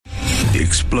the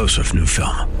explosive new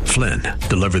film, Flynn,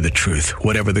 deliver the truth,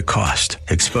 whatever the cost.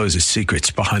 Exposes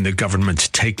secrets behind the government's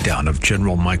takedown of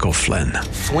General Michael Flynn.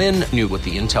 Flynn knew what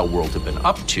the intel world had been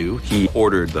up to. He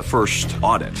ordered the first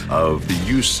audit of the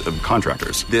use of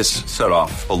contractors. This set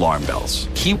off alarm bells.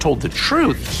 He told the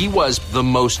truth. He was the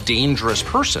most dangerous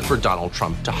person for Donald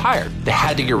Trump to hire. They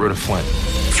had to get rid of Flynn.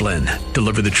 Flynn,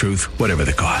 deliver the truth, whatever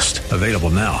the cost. Available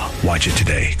now. Watch it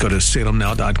today. Go to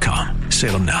salemnow.com.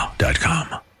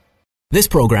 salemnow.com. This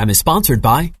program is sponsored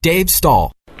by Dave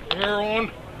Stahl. Power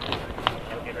on.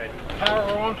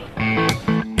 Power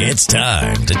on. It's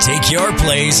time to take your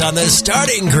place on the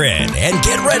starting grid and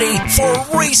get ready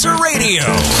for Racer Radio.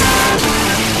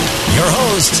 Your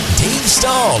host, Dave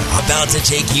Stahl, about to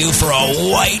take you for a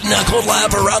white-knuckled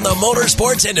lap around the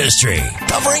motorsports industry,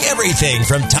 covering everything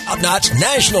from top-notch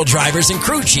national drivers and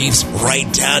crew chiefs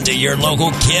right down to your local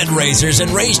kid racers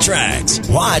and racetracks.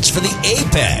 Watch for the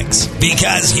apex,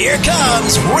 because here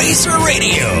comes Racer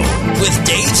Radio with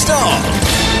Dave Stahl.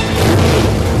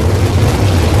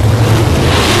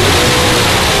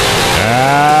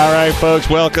 All right, folks,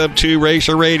 welcome to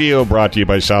Racer Radio, brought to you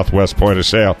by Southwest Point of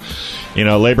Sale. You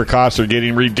know, labor costs are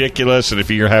getting ridiculous, and if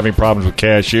you're having problems with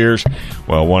cashiers,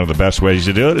 well, one of the best ways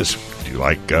to do it is do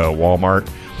like Walmart,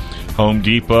 Home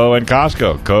Depot, and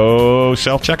Costco. Go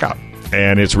self-checkout.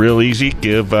 And it's real easy.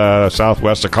 Give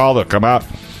Southwest a call. They'll come out,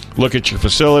 look at your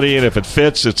facility, and if it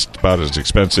fits, it's about as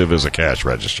expensive as a cash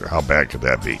register. How bad could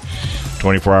that be?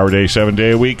 24-hour day,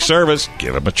 7-day-a-week service.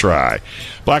 Give them a try.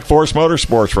 Black Forest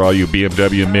Motorsports for all you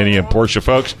BMW, Mini, and Porsche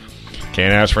folks.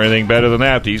 Can't ask for anything better than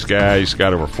that. These guys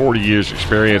got over 40 years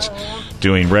experience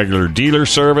doing regular dealer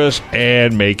service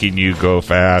and making you go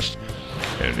fast.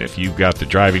 And if you've got the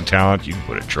driving talent, you can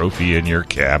put a trophy in your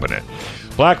cabinet.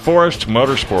 Black Forest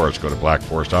Motorsports. Go to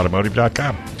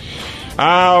blackforestautomotive.com.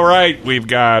 All right, we've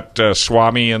got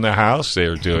Swami in the house.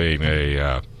 They're doing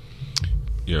a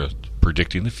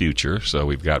predicting the future. So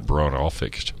we've got Barona all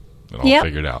fixed and all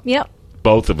figured out. Yep.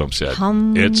 Both of them said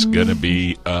it's going to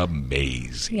be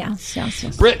amazing.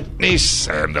 Yes. Brittany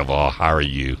Sandoval, how are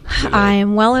you today?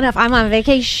 I'm well enough. I'm on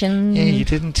vacation. Yeah, you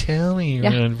didn't tell me you're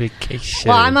on vacation.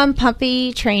 Well, I'm on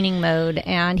puppy training mode,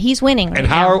 and he's winning right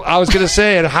now. I was going to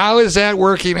say, and how is that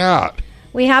working out?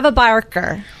 We have a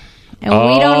barker, and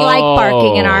we don't like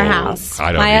barking in our house.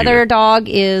 I don't My either. other dog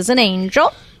is an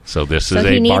angel. So this is So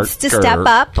a he needs barker. to step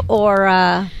up,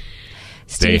 or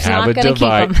Steve's not going to keep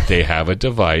him. They have a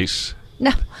device. No.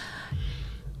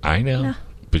 I know. No.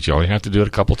 But you only have to do it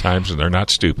a couple times, and they're not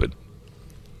stupid.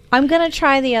 I'm going to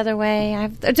try the other way.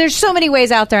 There's so many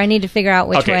ways out there. I need to figure out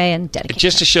which way and dedicate.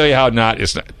 Just to show you how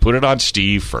it's not. Put it on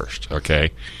Steve first,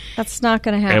 okay? That's not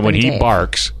going to happen. And when he Dave.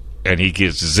 barks and he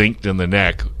gets zinked in the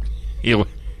neck, he'll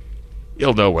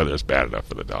know whether it's bad enough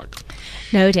for the dog.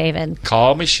 No, David.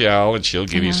 Call Michelle, and she'll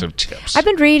give you some tips. I've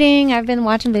been reading. I've been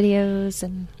watching videos,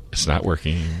 and It's not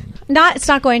working. it's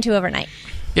not going to overnight.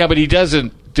 Yeah, but he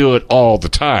doesn't do it all the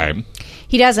time.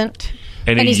 He doesn't.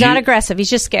 And he's not aggressive. He's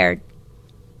just scared.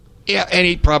 Yeah, and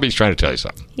he probably is trying to tell you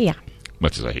something. Yeah.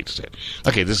 Much as I hate to say it.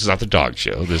 Okay, this is not the dog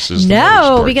show. This is the No,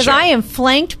 motorsport because show. I am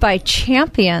flanked by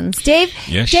champions. Dave,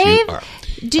 Yes, Dave, you are.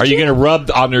 Are you going to rub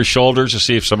on their shoulders to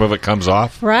see if some of it comes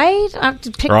off? Right? I have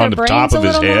to pick Or their on the brains top a of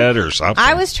his little head more. or something?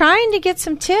 I was trying to get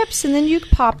some tips, and then you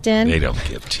popped in. They don't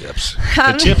give tips.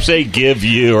 The tips they give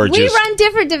you are we just... run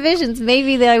different divisions.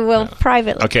 Maybe they will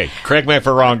privately. Okay, correct me if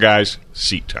I'm wrong, guys.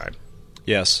 Seat time.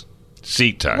 Yes.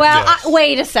 Seat time. Well, Yes.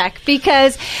 wait a sec,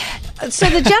 because so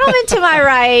the gentleman to my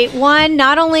right won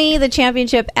not only the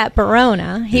championship at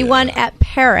Barona, he won at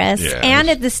Paris and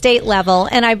at the state level,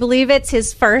 and I believe it's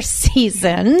his first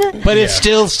season. But it's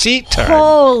still seat time.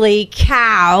 Holy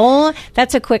cow!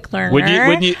 That's a quick learner.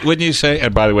 Wouldn't you say?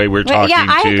 And by the way, we're talking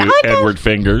to Edward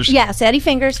Fingers. Yes, Eddie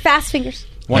Fingers, fast fingers.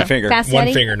 One finger. Fast One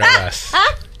Eddie. finger, no less.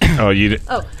 Oh, you did.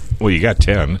 Oh. Well, you got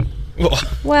 10.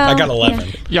 Well, I got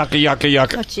 11. yeah. Yucca.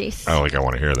 Oh, jeez. I don't think I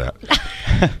want to hear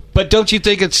that. But don't you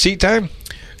think it's seat time?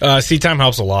 Seat time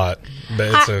helps a lot. But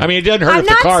it's I mean, it doesn't hurt I'm if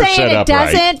the not car's saying set it up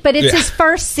doesn't, right. but it's Yeah. his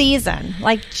first season.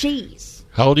 Like, jeez.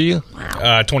 How old are you?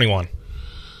 21.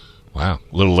 Wow.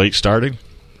 A little late starting?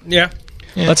 Yeah.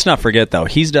 Let's not forget, though,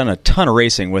 he's done a ton of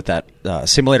racing with that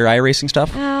simulator iRacing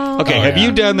stuff. Okay, have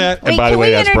you done that? Wait, And by the can way,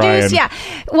 we that's introduce? Brian.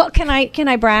 Yeah. Well, can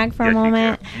I brag for a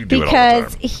moment? You do it all the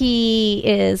Because time. he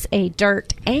is a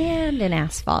dirt and an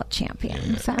asphalt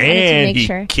champion. So I wanted to And make he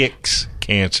sure. kicks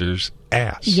Cancer's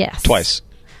ass. Yes. Twice.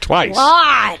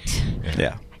 What?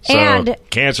 Yeah. So And-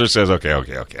 Cancer says, okay. I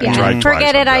Yeah. tried twice.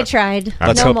 Forget it. I'm I done. tried.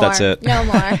 Let's no hope more. that's it. No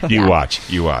more. You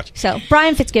Yeah. watch. So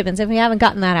Brian Fitzgibbons, if we haven't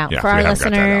gotten that out Yeah, for we our haven't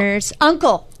got that out. listeners,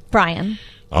 Uncle Brian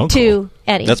Uncle? to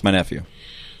Eddie. That's my nephew.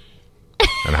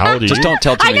 And how old are you? Just don't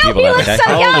tell too I many know, people he that. looks Okay? so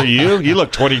How young. old are you? You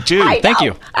look 22. I Thank know.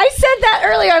 you. I said that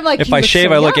earlier. I'm like, If you I look shave,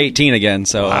 so I look young. 18 again,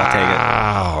 so I'll take it.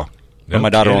 Wow. But my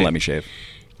daughter won't let me shave.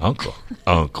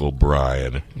 Uncle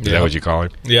Brian. Is that what you call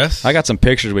him? Yes. I got some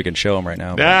pictures we can show him right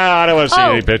now. No, I don't want to see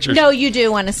any pictures. No, you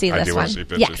do want to see I this do one. want to see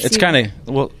pictures. Yes, It's you- kind of,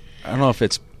 well, I don't know if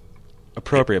it's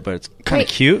appropriate, but it's kind of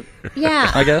Wait. cute,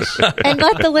 Yeah. I guess. And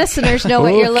let the listeners know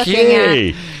what you're looking Okay.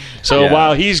 at. So Yeah.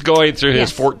 while he's going through his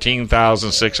Yes.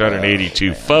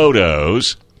 14,682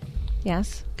 photos,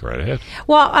 Yes. go right ahead.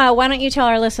 Well, why don't you tell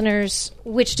our listeners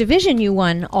which division you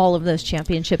won all of those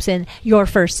championships in your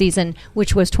first season,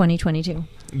 which was 2022?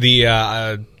 The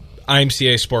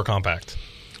IMCA Sport Compact.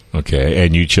 Okay,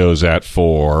 and you chose that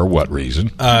for what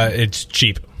reason? It's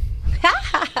cheap.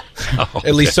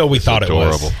 At least so we thought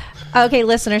adorable. it was. Okay,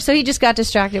 listener. So he just got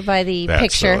distracted by the That's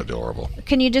picture. so adorable.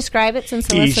 Can you describe it since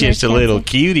the He's listeners just a can't little see?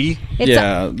 cutie. It's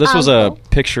Yeah, this was a uncle.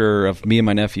 picture of me and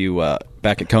my nephew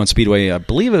back at Cone Speedway. I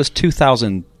believe it was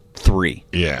 2003.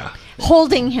 Yeah.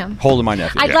 holding him. Holding my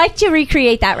nephew. I'd like to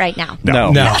recreate that right now.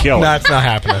 No. Kill him. That's not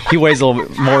happening. He weighs a little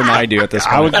bit more than I do at this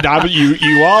point.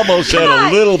 You almost said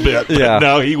a little bit, but Yeah.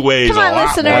 no, he weighs Come a on, lot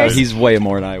listeners. more. He's way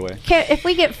more than I weigh. If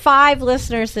we get 5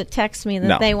 listeners that text me that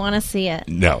No. they want to see it.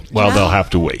 No, well, they'll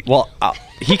have to wait. Well,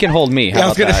 he can hold me. How I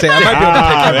was going to say, I might be able to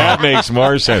pick him that up. makes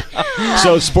more sense.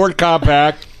 So, Sport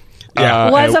Compact. Yeah.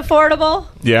 Was and- affordable?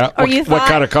 Yeah. Or you What thought?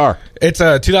 kind of car? It's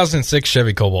a 2006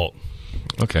 Chevy Cobalt.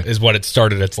 Okay. Is what it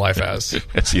started its life as.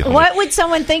 That's the only- What would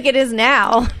someone think it is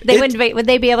now? Would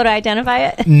they be able to identify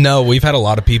it? No, we've had a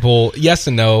lot of people, yes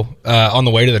and no. On the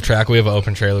way to the track, we have an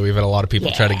open trailer. We've had a lot of people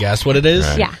try to guess what it is.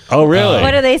 Right. Yeah. Oh, really?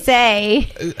 What do they say?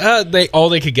 All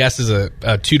they could guess is a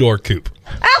two-door coupe.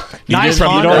 Oh, Nice didn't- you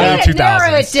Honda. don't way have to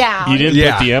narrow it down. You didn't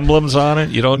Yeah. put the emblems on it.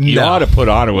 You don't. You No. ought to put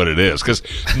on it what it is, because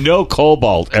no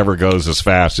Cobalt ever goes as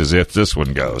fast as if this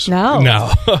one goes. No.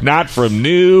 No. Not from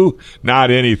new,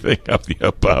 not anything of the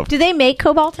above. Do they make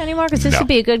Cobalt anymore? Because this No. would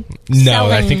be a good. No, I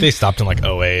selling- think they stopped in like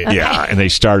 08. Yeah, and they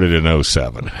started in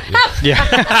 07.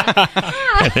 Yeah.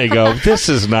 And they go, this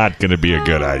is not going to be a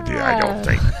good idea, I don't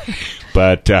think.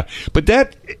 But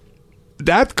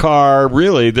that car,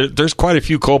 really, there's quite a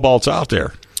few Cobalts out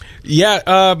there. Yeah,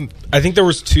 I think there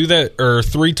was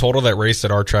 3 total that raced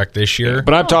at our track this year.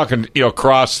 But I'm talking,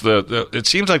 across the it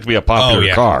seems like to be a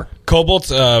popular car. Cobalt's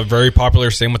very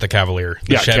popular. Same with the Cavalier.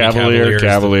 The Yeah, Chevy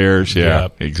Cavaliers, yeah,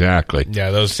 Yep. exactly.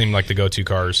 Yeah, those seem like the go-to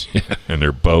cars. And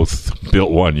they're both built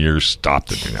one year,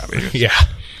 stopped it. I mean, Yeah.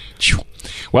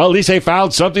 well, at least they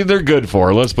found something they're good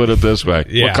for. Let's put it this way.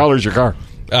 Yeah. What color's your car?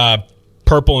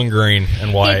 Purple and green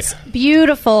and white. It's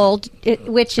beautiful,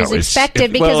 which is No, it's-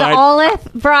 expected because well, all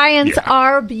of Brian's Yeah.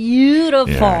 are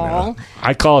beautiful. Yeah, I know.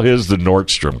 I call his the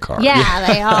Nordstrom car. Yeah,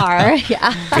 they are.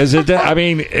 Yeah. Because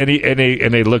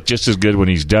and they look just as good when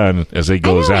he's done as they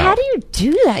goes I know, out. How do you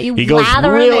do that? You He goes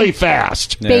lather really in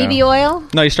fast. baby oil?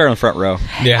 No, you start on the front row.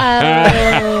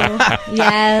 Yeah. Oh,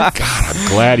 yes. I'm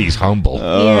glad he's humble.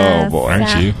 Yes, boy, aren't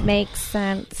that you? makes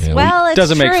sense. Yeah, well, it's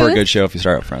Doesn't make for a truth. good show if you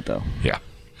start up front, though. Yeah.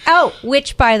 Oh,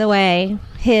 which, by the way,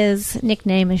 his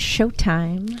nickname is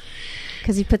Showtime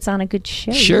because he puts on a good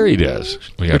show. Sure he does.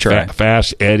 We got try.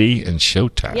 Fast Eddie and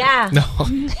Showtime. Yeah.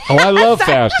 Oh, I love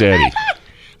Fast Eddie.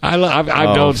 I've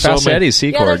known so Fast many. Eddie's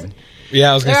C-Chord. there's-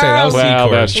 Yeah, I was going to say, that was Well,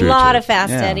 C-Chord. that's A true. lot too. of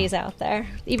Fast Yeah. Eddies out there.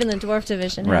 Even the Dwarf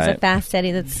Division has a Right. Fast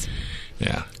Eddie that's...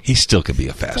 Yeah, he still could be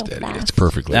a Fast So Eddie. fast. It's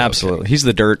perfectly okay. Absolutely. He's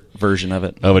the dirt version of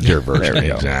it. Of a dirt version. There we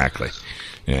go. Exactly.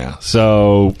 Yeah.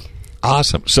 So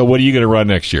awesome. So what are you going to run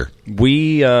next year?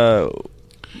 We,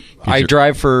 I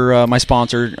drive for my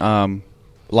sponsor,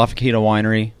 La Faquita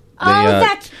Winery. They,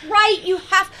 that's right. You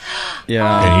have...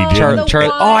 yeah. And he didn't-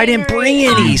 the I didn't bring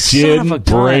winery. any. He Son of a didn't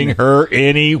bring gun. her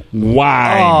any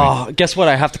wine. Oh, guess what?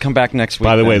 I have to come back next week.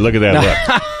 By the way, then. look at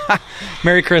that look.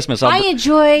 Merry Christmas. I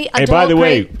enjoy adult Hey, by the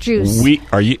way, grape juice.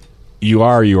 you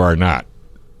are or you are not?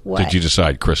 What? Did you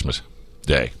decide Christmas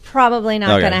Day? Probably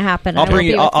not Okay. going to happen. I'll I won't bring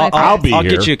you. be with my I'll friends. be I'll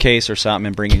here. get you a case or something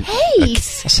and bring you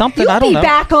Case? something. You'll I don't be know.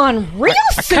 back on real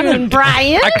soon,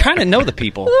 Brian. I kind of know the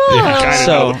people. Kinda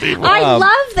So- know the people. I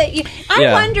love that you. I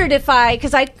yeah. wondered if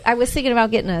because I was thinking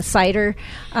about getting a cider,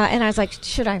 and I was like,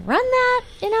 should I run that?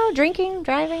 Drinking,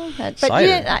 driving. But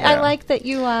Cider, I yeah. like that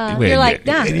you. Wait, You're like,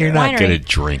 nah, you're not winery. going to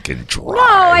drink and drive. No,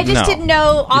 I just No. didn't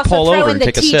know. You Also, pull throw over in and the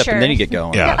take a teacher. sip, and then you get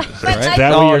going. Yeah, but that I- way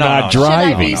No, you're no, not no. Should I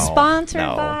driving. be sponsored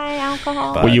No. by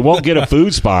alcohol? Well, you won't get a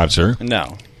food sponsor.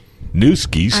 No.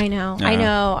 Newski's. I know.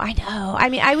 I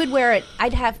mean, I would wear it.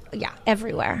 I'd have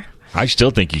everywhere. I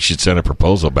still think you should send a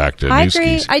proposal back to I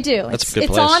Newski's. agree. I do. That's It's a good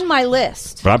place. on my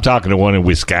list. But I'm talking to one in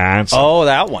Wisconsin. Oh,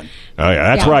 that one. Oh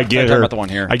yeah, that's where I get I'm her. talking about the one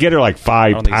here. I get her like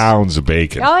 5 pounds of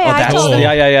bacon. Oh yeah, I told him.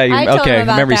 Yeah. I told Okay, him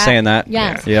about remember you that. saying that?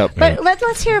 Yes. Yeah. Yep. But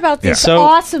let's hear about this So-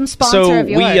 awesome sponsor of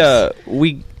yours.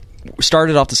 We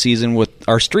started off the season with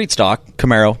our street stock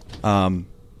Camaro.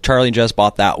 Charlie and Jess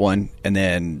bought that one, and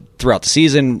then throughout the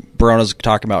season, Barona's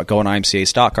talking about going IMCA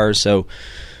stock cars. So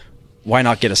why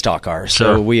not get a stock car?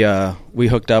 Sure. So we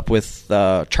hooked up with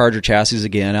Charger chassis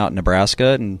again out in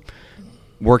Nebraska and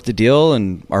worked the deal.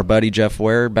 And our buddy Jeff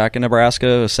Ware back in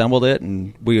Nebraska assembled it,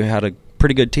 and we had a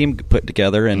pretty good team put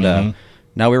together. And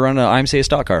now we run an IMCA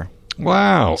stock car.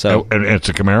 Wow. So and it's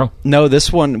a Camaro? No,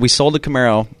 this one we sold a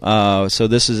Camaro. So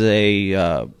this is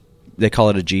a they call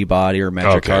it a G body or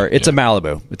metric car. It's a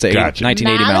Malibu. It's a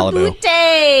 1980 Malibu.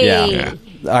 Day. Yeah.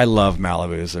 I love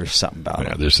Malibus. There's something about it.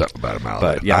 Yeah, there's something about a Malibu.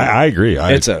 But yeah, I agree.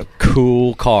 It's a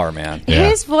cool car, man. Yeah.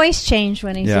 His voice changed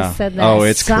when he just said that. Oh,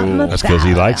 it's Something cool. That's because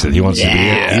he likes it. He wants to be in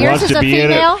it. He Yours wants is to a be in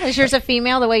female? it. Is yours a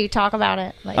female? The way you talk about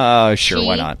it? Like, Sure,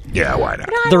 why not? Yeah, why not?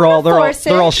 They're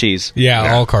all she's.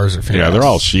 Yeah, all cars are females. Yeah, they're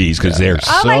all she's because they're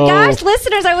Oh so... my gosh,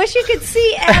 listeners! I wish you could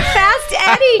see Fast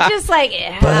Eddie just like.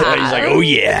 He's like, oh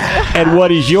yeah. And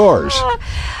what is yours?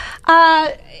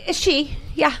 She,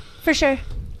 yeah, for sure.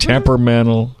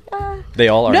 Temperamental. They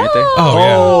all are, No, aren't they?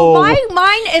 Oh, yeah.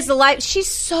 mine is the life. She's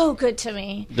so good to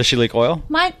me. Does she leak oil?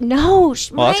 Mine,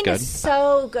 that's mine good. is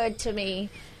so good to me.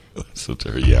 So,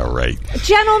 yeah, right.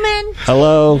 Gentlemen,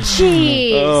 Hello.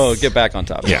 jeez. Oh, get back on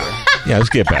top. Yeah, let's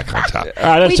get back on top. All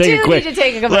right, let's We take do a quick. need to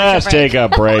take a commercial let's break. take a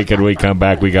break, and we come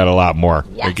back. We got a lot more.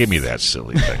 Yes. Hey, give me that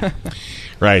silly thing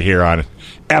right here on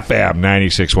FM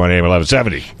 96.1 AM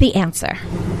 1170. The answer.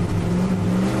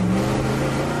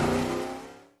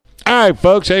 All right,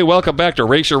 folks. Hey, welcome back to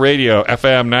Racer Radio,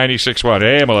 FM 96.1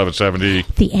 AM 1170.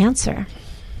 The answer.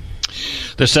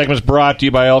 This segment's brought to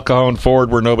you by El Cajon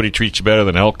Ford, where nobody treats you better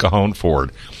than El Cajon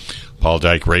Ford. Paul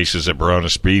Dyke races at Verona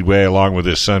Speedway along with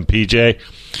his son, PJ.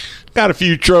 Got a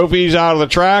few trophies out of the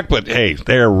track, but hey,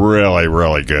 they're really,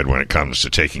 really good when it comes to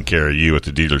taking care of you at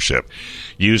the dealership.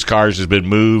 Used Cars has been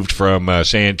moved from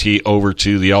Santee over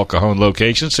to the El Cajon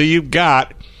location, so you've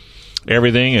got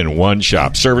everything in one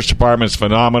shop. Service department's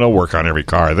phenomenal. Work on every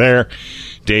car there.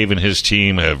 Dave and his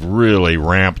team have really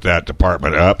ramped that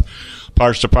department up.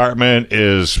 Parts department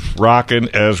is rocking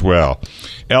as well.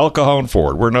 El Cajon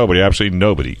Ford, where absolutely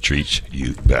nobody treats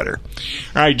you better.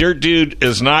 All right, Dirt Dude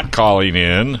is not calling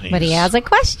in. But he has a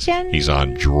question. He's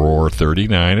on drawer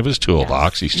 39 of his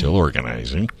toolbox. He's still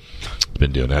organizing.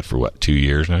 Been doing that for, 2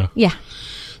 years now? Yeah.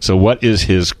 So what is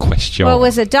his question? Well, it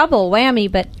was a double whammy,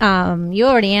 but you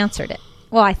already answered it.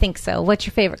 Well, I think so. What's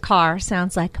your favorite car?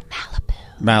 Sounds like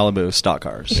Malibu stock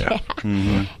cars. Yeah.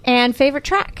 Mm-hmm. And favorite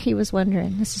track, he was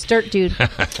wondering. This is Dirt Dude. Oh,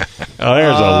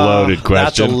 there's a loaded question.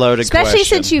 That's a loaded Especially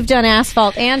question. since you've done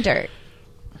asphalt and dirt.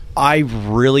 I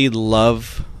really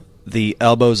love the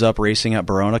elbows up racing at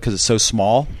Verona because it's so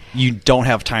small. You don't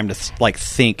have time to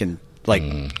think and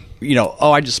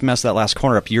I just messed that last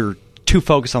corner up. You're too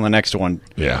focused on the next one.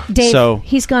 Yeah. Dave,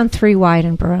 he's gone 3 wide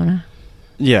in Verona.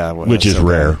 Yeah. Which is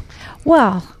rare.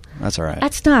 Well, that's all right.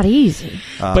 That's not easy.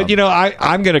 But,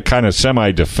 I'm going to kind of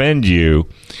semi-defend you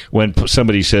when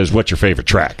somebody says, what's your favorite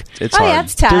track? It's hard. Yeah,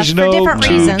 it's tough There's for no different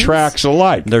two reasons. tracks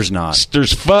alike. There's not.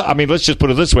 There's fun. I mean, let's just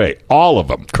put it this way. All of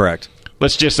them. Correct.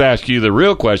 Let's just ask you the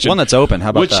real question. One that's open. How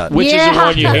about that? Which is the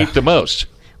one you hate the most?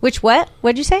 Which what?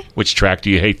 What'd you say? Which track do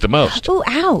you hate the most? Ooh,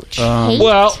 ouch.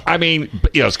 Well, I mean,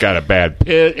 it's got a bad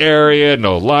pit area,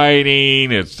 no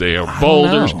lighting, it's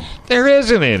boulders. There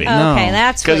isn't any. Okay,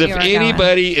 that's what because if you were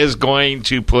anybody is going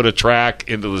to put a track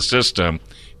into the system,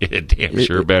 it damn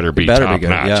sure better be top good,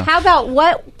 notch. yeah. How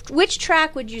about which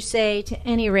track would you say to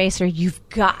any racer you've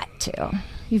got to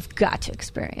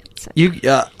experience it? You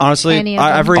honestly, Any of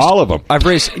I've them? raced all of them. I've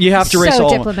raced. You have to race So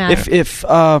all diplomatic. of them. If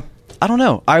I don't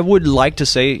know, I would like to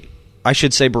say I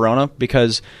should say Verona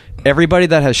because everybody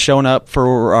that has shown up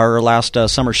for our last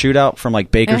summer shootout from like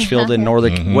Bakersfield in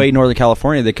northern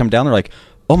California, they come down. They're like,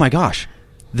 oh my gosh,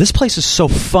 this place is so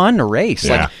fun to race.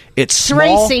 Yeah. Like it's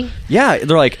small. racy. Yeah,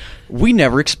 they're like, we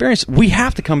never experienced. We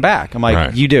have to come back. I'm like,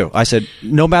 Right. you do. I said,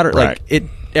 no matter Right. like it.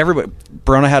 Everybody,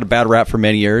 Verona had a bad rap for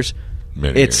many years.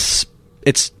 It's.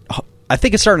 I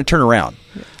think it's starting to turn around.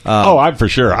 I'm for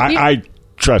sure. I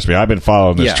trust me. I've been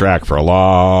following this Yeah. track for a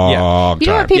long You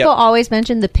know time. what people always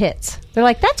mention? The pits. They're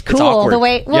like, that's cool. awkward. The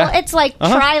way, Yeah. it's like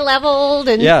tri-leveled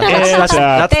and Yeah, It's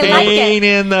a they like pain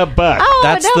it. in the butt. Oh,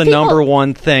 That's no, the people- number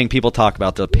one thing people talk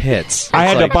about, the pits. I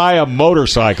had It's like, to buy a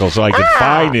motorcycle so I could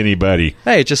find anybody.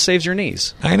 Hey, it just saves your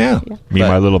knees. I know. Me and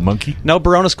my little monkey. No,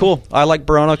 Barona's cool. I like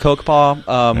Barona, Kokopaw.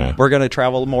 Yeah. We're going to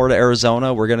travel more to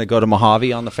Arizona. We're going to go to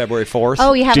Mojave on the February 4th.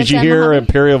 Oh, you haven't Did you done hear Mojave?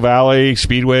 Imperial Valley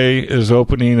Speedway is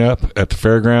opening up at the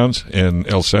fairgrounds in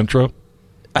El Centro?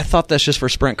 I thought that's just for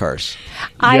sprint cars.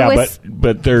 I was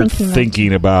but they're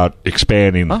thinking about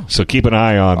expanding. Oh. So keep an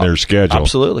eye on their schedule.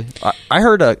 Absolutely. I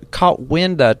heard caught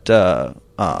wind at.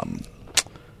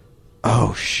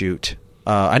 Oh shoot!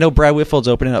 I know Brad Whitfield's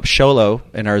opening up Sholo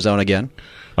in Arizona again.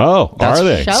 Oh, are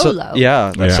they? Sholo.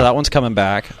 Yeah, Yeah. so that one's coming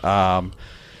back. And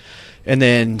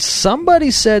then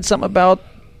somebody said something about.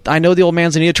 I know the old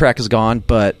Manzanita track is gone,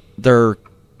 but they're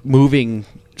moving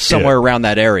somewhere Yeah. around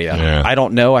that area. Yeah. I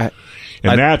don't know.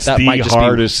 And that's that the might just be-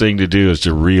 hardest thing to do is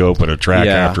to reopen a track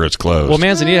Yeah. after it's closed. Well,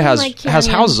 Manzanita Oh, has my has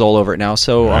canyon. houses all over it now,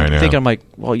 so I I'm know. thinking, I'm like,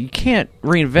 well, you can't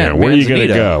reinvent yeah, where are you going to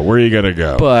Manzanita, go? Where are you going to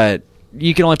go? but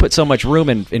you can only put so much room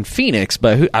in Phoenix.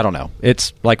 But I don't know.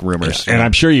 It's like rumors. And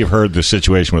I'm sure you've heard the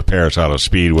situation with Paris Auto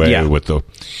Speedway Yeah. with the.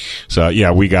 So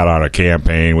yeah, we got on a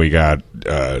campaign. We got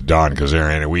Don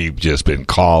Kazarian, and we've just been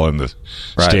calling the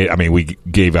state. I mean, we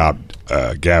gave out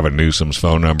Gavin Newsom's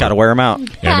phone number. Got to wear them out. And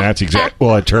that's exact.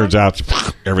 Well, it turns out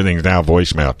everything's now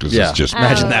voicemail because Yeah. it's just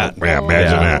Imagine that. Yeah,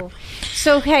 imagine that.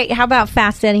 So, hey, how about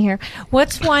Fast Eddie here?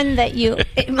 What's one that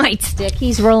it might stick?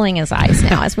 He's rolling his eyes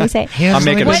now as we say. I'm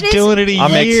making What is- doing it a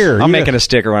I'm year. making a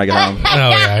sticker when I get home. Oh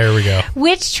yeah, here we go.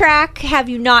 Which track have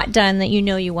you not done that you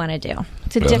know you want to do?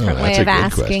 It's a different that's way a of good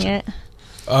asking question. it.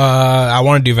 I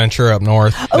want to do Ventura up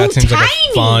north. Oh, That seems like a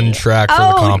tiny. fun track for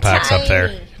the Oh, compacts up tiny.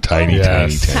 there. Tiny,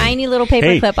 Yes. tiny. Tiny little paper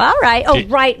Hey, clip. All right. Oh,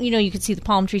 did- right. You know, you could see the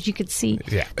palm trees. You could see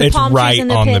Yeah. the It's palm right trees in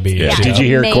the on the pits. beach. Yeah. Did you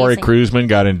hear Corey Amazing. Cruzman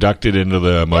got inducted into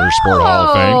the Motorsport Hall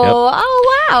of Fame?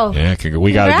 Oh, wow. Yeah,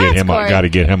 we got to get Congrats, him. Corey. Got to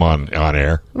get him on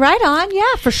air. Right on. Yeah,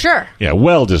 for sure. Yeah,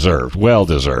 well deserved. Well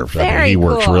deserved. I mean, Very he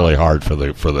works cool. really hard for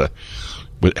the.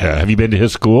 Have you been to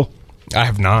his school? I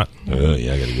have not.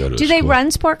 Yeah, I got to go to. Do his they school.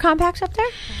 run sport compacts up there?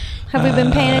 Have we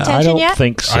been paying I attention don't yet?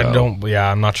 think so. I don't.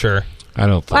 Yeah, I'm not sure. I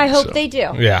don't think I hope so. they do.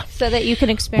 Yeah. So that you can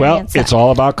Well, experience it's that.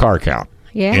 all about car count.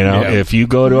 Yeah. You know, Yeah. if you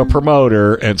go to a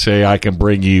promoter and say, I can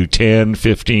bring you 10,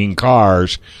 15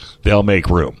 cars, they'll make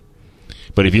room.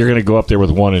 But if you're going to go up there with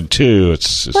 1 and 2,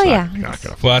 it's Well, not, yeah. not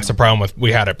going to. Well, that's the problem with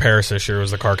we had at Paris this year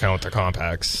was the car count with the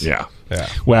compacts. Yeah. Yeah.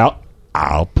 Well,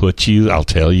 I'll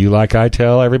tell you like I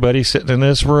tell everybody sitting in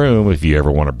this room, if you ever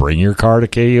want to bring your car to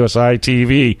KUSI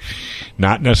TV,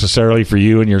 not necessarily for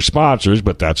you and your sponsors,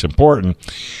 but that's important.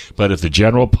 But if the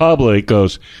general public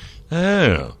goes,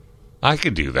 oh, I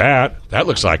could do that. That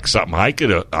looks like something I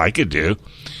could do.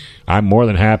 I'm more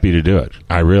than happy to do it.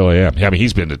 I really am. I mean,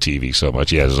 he's been to TV so much,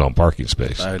 he has his own parking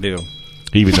space. I do.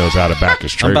 He even knows how to back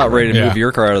his I'm trigger. about ready to Yeah. move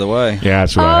your car out of the way. Yeah,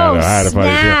 that's what I had a funny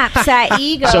feeling. snaps, that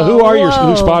ego. So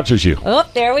who sponsors you? Oh,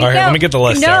 there we All go. right, let me get the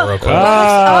list out real quick.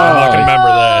 I can remember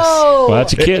this. Oh. Well,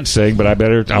 that's a kid's thing, but I want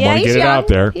to he's get it young. out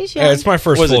there. He's young. Yeah, it's my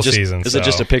first Was full it just, season. Is it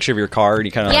just a picture of your car and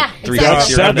you kind of Yeah, three exactly.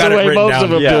 sixty That's around the got it? it way written most down. of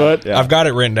them Yeah. do it. Yeah. I've got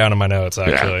it written down in my notes,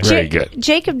 actually. Yeah, very good.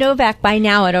 Jacob Novak by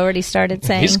now had already started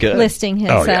saying, He's good. listing his.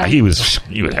 Oh yeah, he would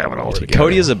have it all together.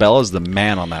 Cody Isabella's the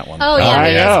man on that one. Oh yeah, I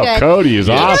he know. is good. Cody is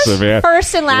He knows awesome, man.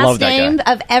 First and last Love that name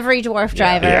guy. of every dwarf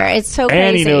driver. Yeah. It's so crazy.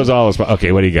 And he knows all his.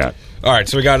 Okay, what do you got? All right,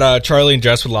 so we got Charlie and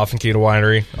Jess with La Finquita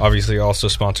Winery. Obviously, also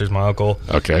sponsors my uncle.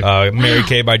 Okay. Mary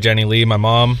Kay by Jenny Lee, my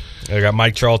mom. I got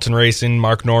Mike Charlton Racing,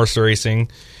 Mark Norris Racing.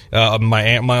 My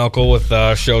aunt, my uncle with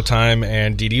Showtime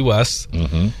and DD West.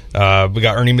 Mm-hmm. We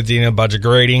got Ernie Medina, Budget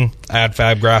Grading.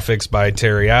 AdFab Graphics by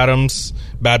Terry Adams.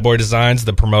 Bad Boy Designs,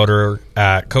 the promoter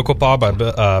at Cocoa Paw by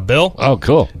Bill. Oh,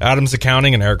 cool. Adams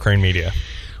Accounting and Eric Crane Media.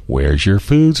 Where's your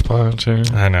food sponsor?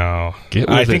 I know. Get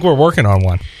with I it. think we're working on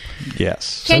one.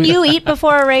 Yes. Can you eat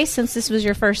before a race since this was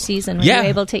your first season? Were Yeah. you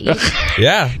able to eat?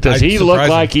 Yeah. Does he look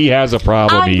like he has a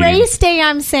problem On eating? race day,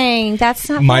 I'm saying. That's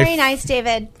not My- very nice,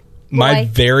 David. My Boy.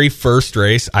 very first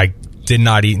race, I did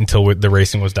not eat until the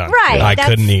racing was done. Right. I that's-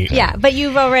 couldn't eat. Yeah, but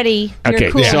you're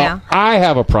Okay, cool so now. I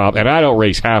have a problem, and I don't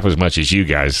race half as much as you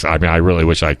guys. I mean, I really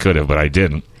wish I could have, but I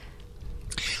didn't.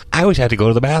 I always had to go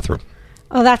to the bathroom.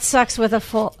 Oh, that sucks with a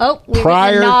full... Oh, we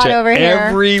Prior nod to over here.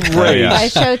 every race. By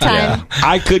Showtime.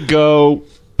 I could go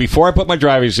before I put my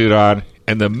driving suit on,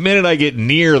 and the minute I get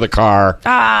near the car,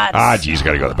 geez,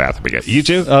 got to go to the bathroom again. You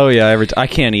too? Oh yeah, I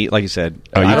can't eat like you said.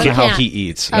 Oh, you I don't know can't? how he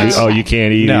eats. You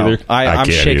can't eat no, either? I'm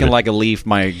can't shaking either. like a leaf.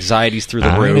 My anxiety's through the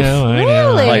I roof. know.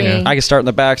 Really? Like I can start in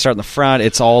the back, start in the front.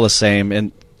 It's all the same.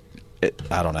 And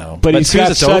I don't know. But he's as soon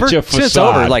got as it's over, such a as soon as it's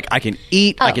over, facade. like I can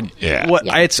eat. I can. Yeah.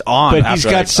 It's on. But he's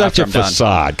got such a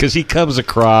facade because he comes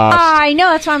across. I know.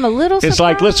 That's why I'm a little It's surprised.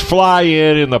 like, let's fly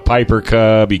in the Piper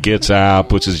Cub. He gets out,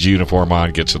 puts his uniform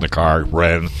on, gets in the car,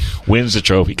 wins the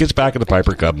trophy, gets back in the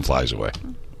Piper Cub, and flies away.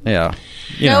 Yeah.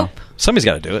 You know, somebody's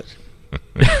got to do it.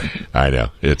 I know.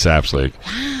 It's absolutely.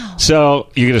 So,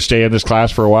 you're going to stay in this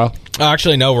class for a while?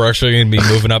 Actually, no. We're actually going to be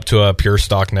moving up to a pure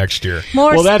stock next year.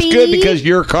 More well, that's speed? good because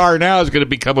your car now is going to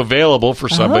become available for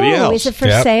somebody else. Is it for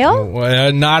sale?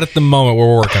 Well, not at the moment.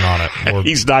 We're working on it.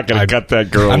 He's not going to cut that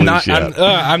girl I'm loose not. yet.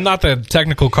 I'm not the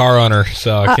technical car owner,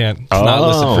 so I can't. It's not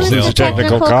listed for Who's sale. the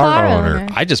technical car owner?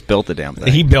 I just built the damn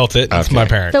thing. He built it. It's my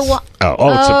parents. The wa-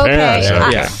 it's the parents.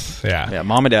 Okay. Okay. Yeah.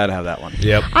 Mom and Dad have that one.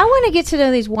 Yep. I want to get to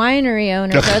know these winery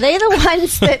owners. Are they the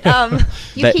ones that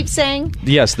you That- keep saying?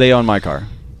 Yes, they own my car.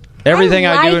 Everything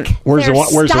I do. like Where's their the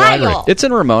winery? style. It's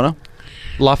in Ramona.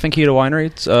 La Finquita Winery.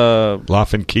 It's La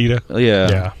Finquita?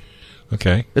 yeah.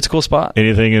 Okay. It's a cool spot.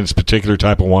 Anything in particular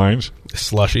type of wines?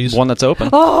 Slushies. One that's open.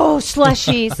 Oh,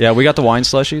 slushies. Yeah, we got the wine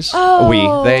slushies.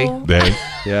 Oh. They.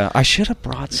 Yeah, I should have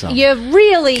brought some. You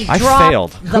really I dropped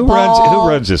failed. the Who ball.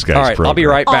 runs this guy's All right, program? I'll be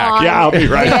right back. Yeah, I'll be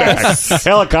right Yes. back.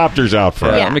 Helicopter's out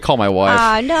front. Let me call my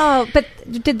wife. No, but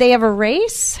did they ever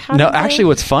race? How No, did they- actually,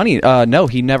 what's funny? No,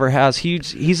 he never has.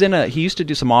 He's He used to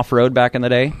do some off road back in the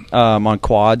day on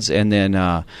quads, and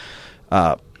then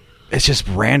it's just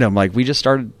random. Like we just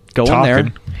started going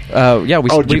Talking. there. Yeah.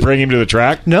 Did you bring him to the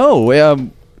track? No,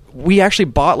 we actually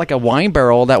bought like a wine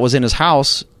barrel that was in his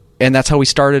house, and that's how we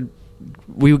started.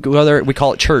 We go there. We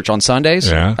call it church on Sundays.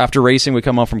 Yeah. After racing, we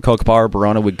come home from Cocopah or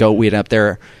Verona. We'd up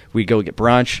there. We'd go get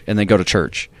brunch and then go to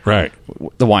church. Right.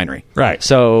 The winery. Right.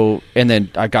 So, and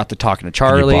then I got to talking to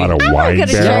Charlie. You bought a wine go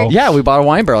to barrel? church. Yeah, we bought a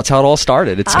wine barrel. That's how it all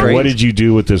started. It's great. What did you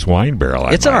do with this wine barrel?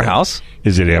 It's in our house.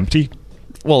 Is it empty?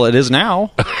 Well, it is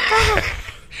now.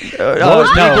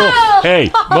 Most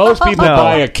people No.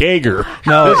 buy a kegger.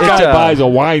 No, This it, guy buys a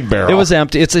wine barrel. It was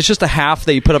empty. It's just a half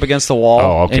that you put up against the wall,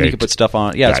 Oh, okay. and you can put stuff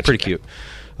on it. Yeah, Gotcha. it's pretty cute.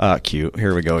 Cute.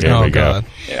 Here we go again. There we go. God.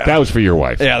 That was for your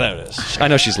wife. Yeah, there it is. I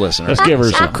know she's listening. Let's give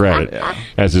her some credit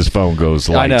as his phone goes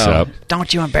I lights know. up.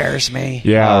 Don't you embarrass me.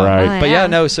 Yeah, right. But yeah,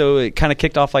 no, so it kind of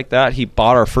kicked off like that. He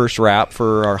bought our first wrap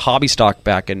for our hobby stock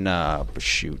back in,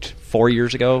 4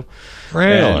 years ago.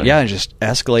 Really? And, yeah, and just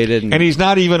escalated. And he's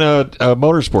not even a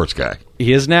motorsports guy.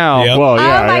 He is now. Yep. Well,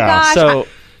 yeah, Oh, my yeah. gosh. So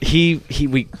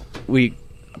we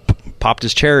popped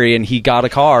his cherry and he got a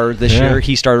car this Yeah. year.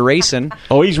 He started racing.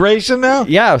 Oh, he's racing now?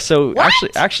 Yeah, so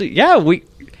actually, yeah, we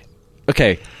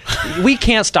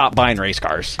can't stop buying race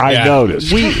cars. I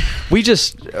noticed. We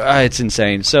just it's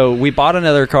insane. So we bought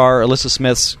another car, Alyssa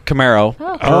Smith's Camaro,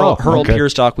 her old okay. pure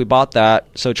stock. We bought that.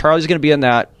 So Charlie's going to be in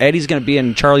that. Eddie's going to be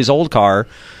in Charlie's old car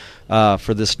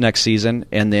for this next season,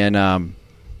 and then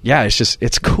yeah,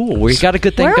 it's cool. We got a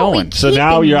good thing Where are we going. So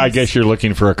now keeping I these? guess you're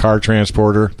looking for a car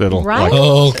transporter that'll Right.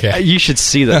 Okay. You should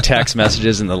see the text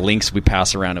messages and the links we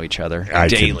pass around to each other I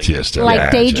can daily. just Like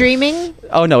imagine. daydreaming?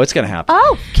 Oh no, it's going to happen.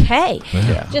 Okay.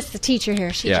 Yeah. Just the teacher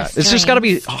here. She Yeah, just it's just got to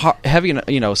be dreams. heavy,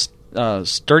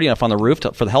 sturdy enough on the roof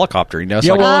for the helicopter. You know, so,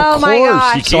 Yeah, I, can, well, Oh, of my course.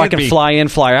 gosh. You so I can't can be- fly in,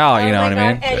 fly out. You know Oh what my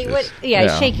I mean? God, Eddie,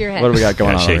 what, shake your head. What do we got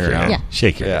going Yeah, on shake over your here? head. Yeah.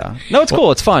 Shake your Yeah. head. No, it's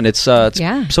cool. It's fun. It's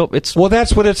Yeah. So it's Well,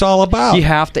 that's what it's all about. you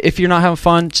have to. If you're not having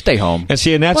fun, stay home. And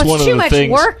see, and that's Well, one it's of too the much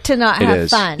things. work to not It have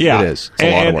is. fun. Yeah, It is. It's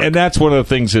a lot of work. And that's one of the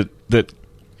things that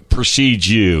precedes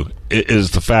you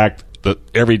is the fact that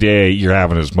every day you're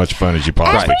having as much fun as you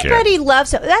possibly Everybody can.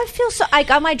 loves it. I feel so.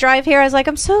 Like on my drive here, I was like,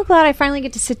 I'm so glad I finally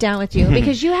get to sit down with you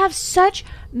because you have such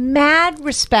mad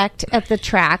respect at the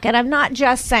track, and I'm not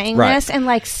just saying Right. this, and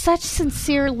like such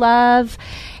sincere love.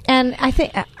 And I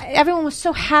think everyone was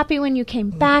so happy when you came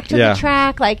back to Yeah. the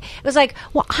track. Like it was like,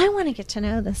 well, I want to get to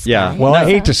know this. Yeah. guy. Well, I So-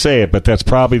 hate to say it, but that's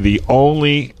probably the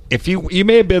only. If you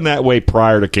may have been that way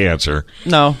prior to cancer,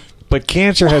 No, but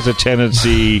cancer has a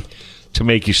tendency to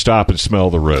make you stop and smell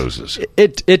the roses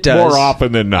it does more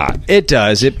often than not. It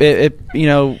does. It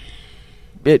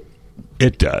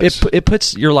It does. it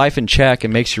puts your life in check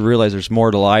and makes you realize there's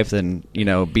more to life than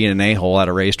being an a-hole at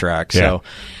a racetrack. So,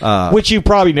 Which you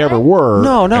probably never were.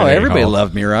 no, an everybody a-hole.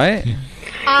 loved me, right?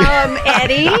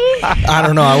 Eddie. I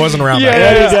don't know. I wasn't around back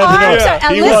Eddie then. doesn't know. His arms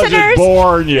are- He listeners, wasn't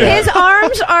born yet. His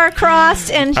arms are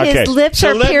crossed and his lips so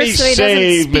are let me pierced, so he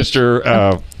save doesn't speak.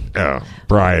 Mr.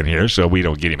 Brian here, so we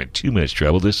don't get him in too much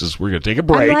trouble. We're going to take a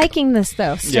break. I'm liking this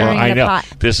though. Stirring I the know. pot.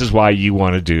 This is why you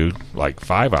want to do like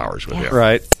 5 hours with him,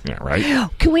 Right. Yeah, right.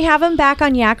 Can we have him back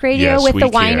on Yak Radio Yes, with we the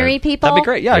can. winery people? That'd be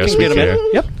great. Yeah, I Yes, can we get him can. in.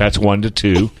 Yep. That's 1 to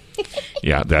 2.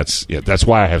 That's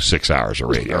why I have 6 hours of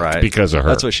radio. Right. Because of her.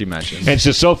 That's what she mentioned. And it's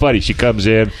just so funny. She comes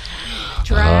in.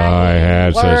 I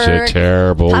had such a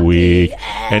terrible puppy. week.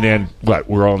 And then,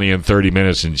 we're only in 30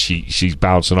 minutes, and she's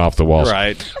bouncing off the walls.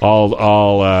 Right.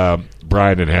 All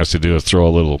Brandon has to do is throw a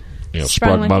little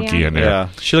sprung monkey in there. Yeah.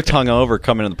 She looked hungover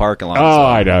coming in the parking lot. Oh,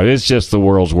 I know. It's just the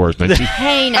world's worst.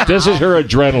 Hey, now. This is her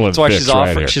adrenaline That's why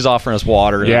fix she's offering us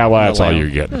water. Yeah, well, that's all you're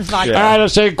getting. Vodka. All right,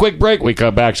 let's take a quick break. We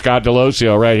come back. Scott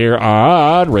Delosio right here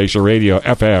on Racer Radio,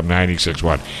 FM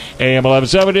 96.1, AM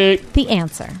 1170. The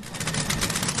Answer.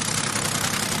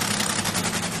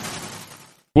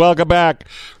 Welcome back.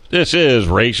 This is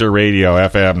Racer Radio,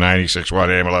 FM 96.1,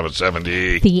 AM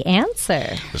 1170. The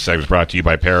Answer. The segment's brought to you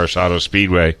by Paris Auto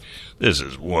Speedway. This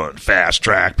is one fast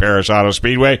track, Paris Auto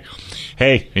Speedway.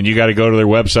 Hey, and you got to go to their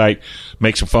website,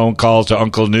 make some phone calls to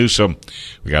Uncle Newsom.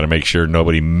 We got to make sure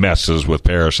nobody messes with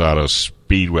Paris Auto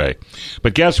Speedway.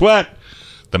 But guess what?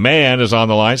 The man is on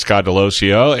the line, Scott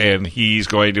Delosio, and he's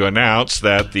going to announce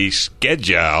that the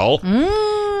schedule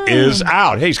is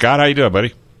out. Hey, Scott, how you doing,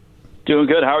 buddy? Doing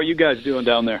good. How are you guys doing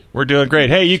down there? We're doing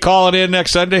great. Hey, you calling in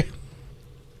next Sunday?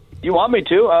 You want me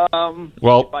to?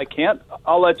 Well, if I can't,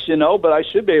 I'll let you know, but I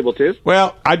should be able to.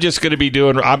 Well, I'm just going to be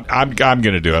doing. I'm going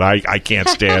to do it. I can't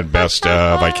stand best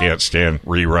of. I can't stand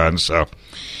reruns. So,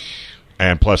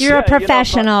 and plus, You're a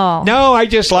professional. No, I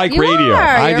just like You radio. are.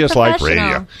 I You're just like professional.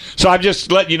 radio. So I'm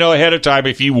just letting you know ahead of time.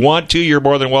 If you want to, you're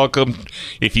more than welcome.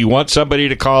 If you want somebody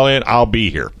to call in, I'll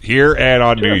be here and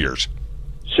on New Year's.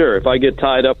 Sure. If I get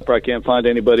tied up or I can't find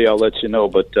anybody, I'll let you know.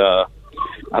 But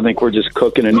I think we're just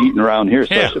cooking and eating around here,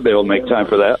 so I should be able to make time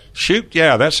for that. Shoot,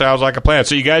 yeah, that sounds like a plan.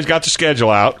 So you guys got the schedule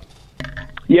out.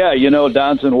 Yeah,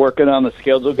 Don's been working on the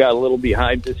schedule, got a little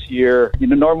behind this year.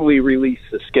 Normally we release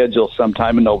the schedule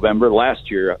sometime in November. Last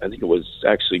year, I think it was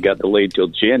actually got delayed till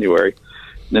January.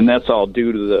 And that's all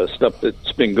due to the stuff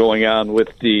that's been going on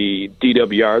with the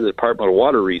DWR, the Department of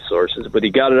Water Resources. But he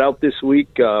got it out this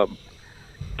week.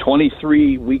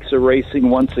 23 weeks of racing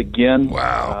once again.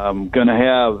 Wow. Going to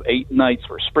have 8 nights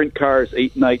for sprint cars,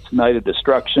 8 nights Night of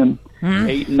Destruction,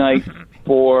 8 nights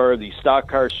for the stock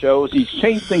car shows. He's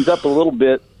changed things up a little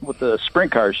bit with the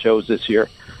sprint car shows this year.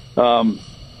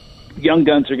 Young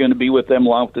guns are going to be with them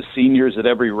along with the seniors at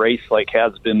every race, like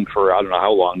has been for I don't know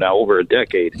how long now, over a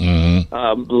decade.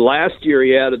 Last year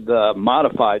he added the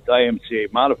modifieds, IMCA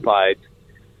modifieds,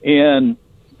 and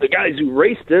the guys who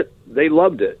raced it, they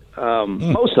loved it.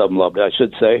 Most of them loved it, I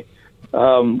should say.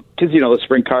 Because, the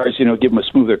sprint cars, give them a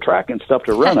smoother track and stuff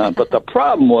to run on. But the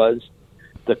problem was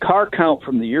the car count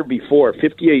from the year before,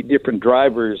 58 different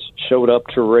drivers showed up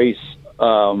to race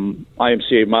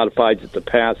IMCA modifieds at the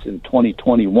Pass in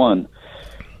 2021.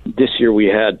 This year we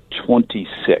had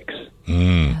 26.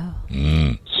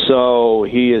 So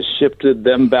he has shifted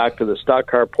them back to the stock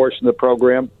car portion of the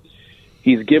program.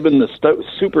 He's given the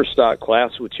super stock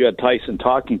class, which you had Tyson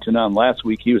Talkington on last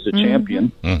week. He was a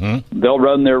champion. They'll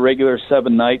run their regular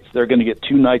 7 nights. They're going to get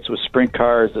 2 nights with sprint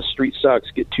cars. The street stocks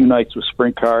get 2 nights with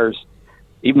sprint cars.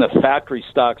 Even the factory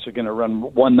stocks are going to run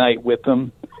 1 night with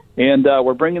them. And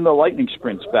we're bringing the lightning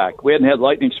sprints back. We hadn't had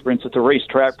lightning sprints at the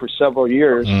racetrack for several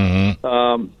years.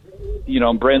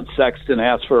 Brent Sexton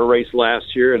asked for a race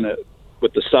last year and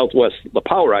with the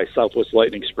POWRi Southwest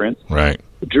Lightning Sprint. Right.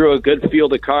 Drew a good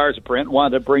field of cars. Brent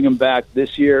wanted to bring them back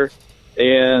this year,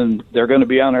 and they're going to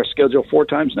be on our schedule 4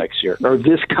 times next year, or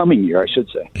this coming year, I should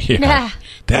say. Yeah.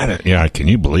 Can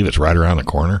you believe it's right around the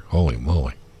corner? Holy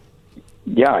moly.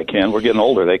 Yeah, I can. We're getting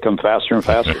older. They come faster and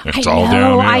faster. It's all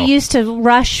downhill. I used to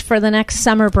rush for the next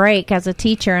summer break as a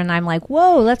teacher, and I'm like,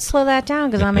 whoa, let's slow that down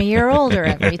because I'm a year older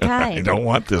every time. I don't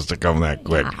want this to come that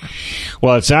quick.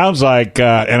 Well, it sounds like,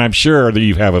 and I'm sure that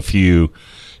you have a few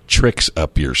tricks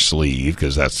up your sleeve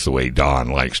because that's the way Don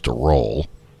likes to roll.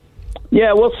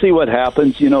 Yeah, we'll see what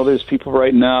happens. There's people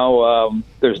right now.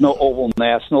 There's no Oval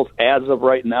Nationals as of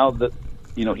right now. That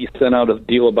he sent out a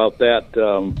deal about that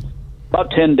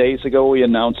about 10 days ago. We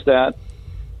announced that,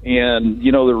 and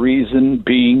the reason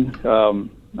being,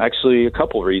 actually a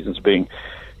couple of reasons being,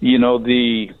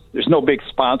 there's no big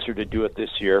sponsor to do it this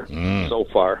year so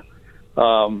far.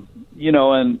 And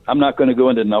I'm not going to go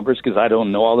into numbers because I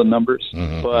don't know all the numbers,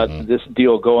 but this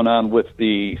deal going on with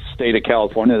the state of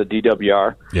California, the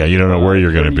DWR. Yeah, you don't know where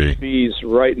you're going to be. Fees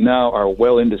right now are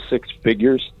well into 6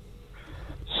 figures.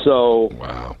 So,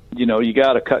 wow. You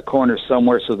got to cut corners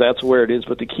somewhere, so that's where it is.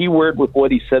 But the key word with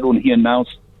what he said when he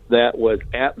announced that was,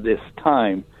 at this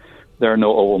time, there are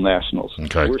no Oval Nationals.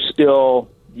 Okay. We're still,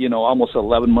 almost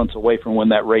 11 months away from when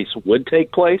that race would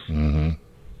take place.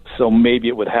 So maybe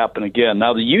it would happen again.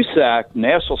 Now, the USAC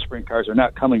National Sprint Cars are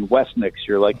not coming west next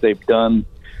year like they've done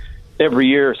every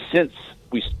year since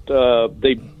we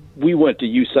went to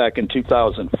USAC in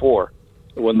 2004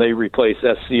 when they replaced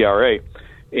SCRA.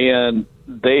 And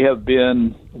they have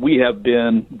been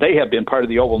part of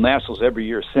the Oval Nationals every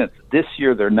year since. This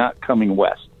year, they're not coming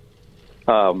west.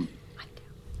 So,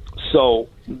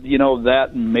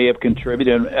 that may have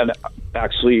contributed, and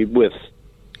actually with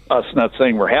us not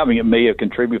saying we're having it, may have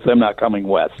contributed to them not coming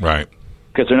west. Right.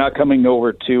 Because they're not coming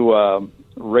over to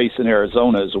race in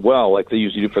Arizona as well, like they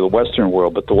usually do for the Western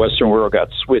World, but the Western World got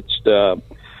switched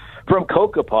from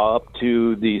Kokopah up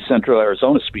to the Central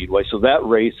Arizona Speedway. So that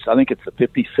race, I think it's the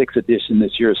 56th edition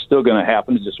this year, is still going to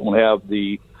happen. It just won't have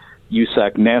the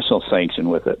USAC national sanction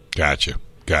with it. Gotcha.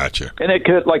 And it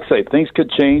could, like I say, things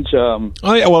could change.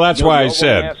 That's why I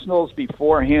said. Nationals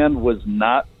beforehand was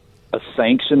not a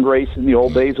sanctioned race in the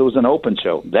old days. It was an open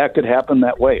show. That could happen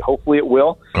that way. Hopefully it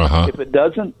will. If it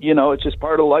doesn't, it's just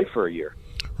part of life for a year.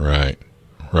 Right.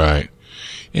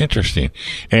 Interesting.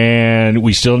 And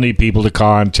we still need people to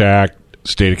contact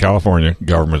state of California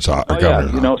government's government.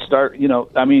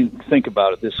 Think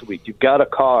about it this week. You've got to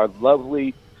call our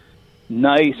lovely,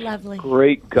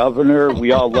 great governor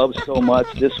we all love so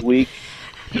much this week.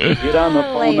 Get on the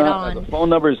phone. The phone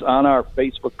number's on our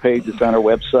Facebook page. It's on our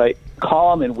website.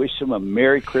 Call them and wish them a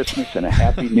Merry Christmas and a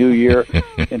Happy New Year,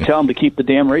 and tell them to keep the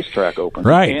damn racetrack open.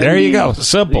 Right. And there you go.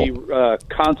 Simple. The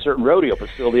concert and rodeo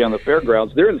facility on the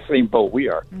fairgrounds, they're in the same boat we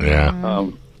are. Yeah.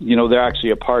 They're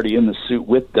actually a party in the suit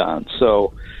with Don.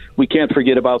 So we can't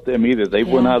forget about them either. They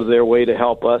went out of their way to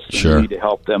help us, and we need to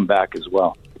help them back as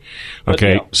well.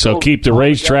 Okay, so keep the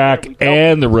racetrack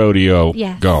and the rodeo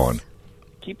going.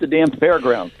 Keep the damn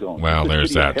fairgrounds going. Well,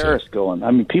 there's that Paris going. I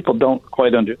mean, people don't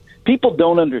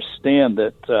understand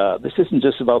that this isn't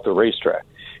just about the racetrack.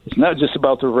 It's not just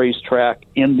about the racetrack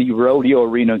in the rodeo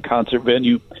arena and concert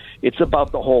venue. It's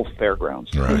about the whole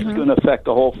fairgrounds. Right. It's going to affect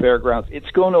the whole fairgrounds.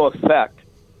 It's going to affect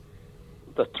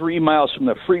the 3 miles from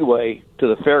the freeway to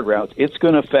the fairgrounds. It's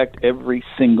going to affect every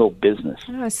single business.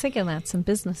 I was thinking that some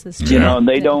businesses, too, and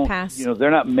they don't.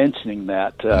 They're not mentioning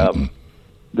that.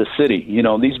 The city,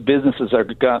 these businesses are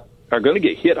going to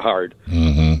get hit hard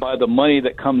by the money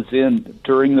that comes in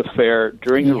during the fair,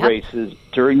 during the races,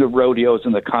 during the rodeos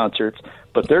and the concerts.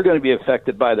 But they're going to be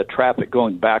affected by the traffic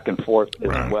going back and forth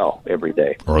as well every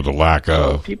day, or the lack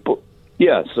of people.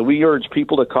 Yeah, so we urge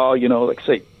people to call.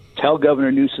 Tell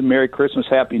Governor Newsom Merry Christmas,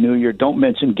 Happy New Year. Don't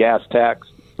mention gas tax.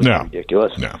 No,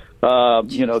 ridiculous. No,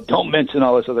 don't mention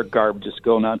all this other garbage that's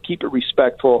going on. Keep it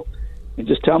respectful. And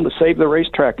just tell them to save the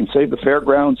racetrack and save the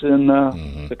fairgrounds and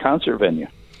the concert venue.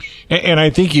 And I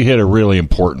think you hit a really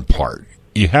important part.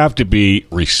 You have to be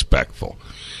respectful,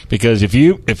 because if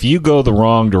you go the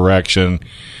wrong direction,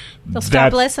 they'll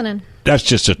stop listening. That's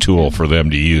just a tool for them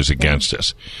to use against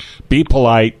us. Be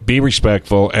polite, be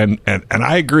respectful, and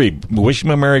I agree. Wish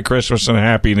them a Merry Christmas and a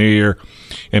Happy New Year,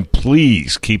 and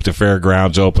please keep the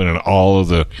fairgrounds open and all of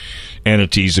the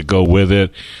entities that go with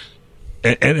it,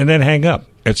 and then hang up.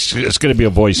 It's going to be a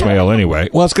voicemail anyway.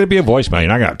 Well, it's going to be a voicemail. You're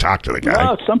not going to talk to the guy.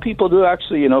 No, some people do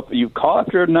actually. If you call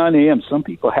after 9 a.m., some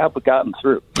people have gotten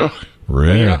through.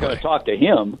 Really? You're not going to talk to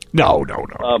him. No.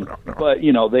 But,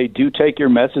 they do take your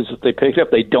message if they pick it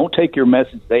up. They don't take your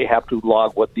message. They have to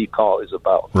log what the call is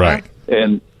about. Right.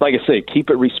 And like I say, keep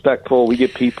it respectful. We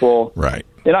get people. Right.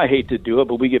 And I hate to do it,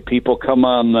 but we get people come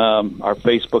on our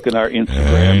Facebook and our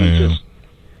Instagram and just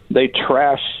they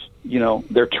trash.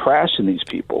 They're trashing these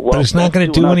people. Well, but it's not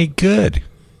going to do any good.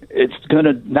 It's going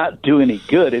to not do any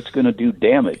good. It's going to do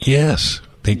damage. Yes.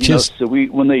 So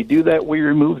when they do that, we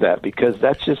remove that because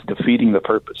that's just defeating the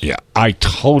purpose. Yeah, I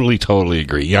totally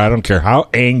agree. Yeah, I don't care how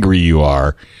angry you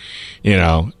are,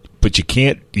 but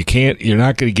you're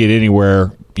not going to get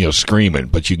anywhere, screaming,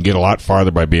 but you can get a lot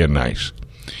farther by being nice.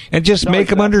 And just make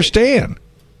them understand.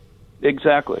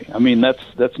 Exactly. I mean,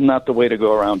 that's not the way to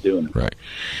go around doing it. Right.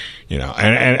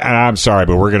 And I'm sorry,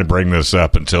 but we're going to bring this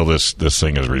up until this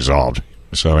thing is resolved.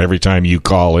 So every time you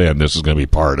call in, this is going to be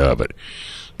part of it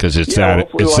because it's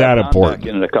that important.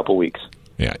 In a couple weeks.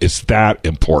 Yeah, it's that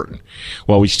important.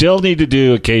 Well, we still need to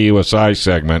do a KUSI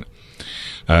segment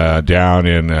down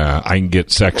in. I can get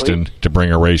Sexton to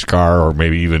bring a race car, or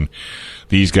maybe even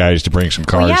these guys to bring some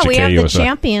cars to KUSI. We have the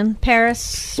champion, Paris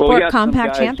Sport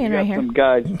Compact champion right here.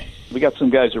 We got some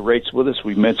guys who race with us.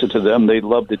 We mentioned to them they'd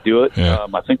love to do it. Yeah.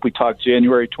 I think we talked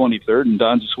January 23rd, and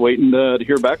Don's just waiting to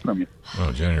hear back from you.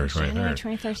 Oh, January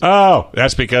 23rd. Oh,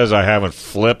 that's because I haven't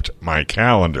flipped my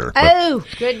calendar. Oh,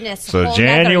 goodness. So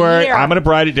January, I'm going to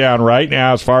write it down right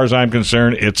now. As far as I'm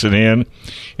concerned, it's an in.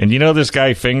 And you know this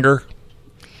guy, Finger?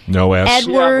 No S.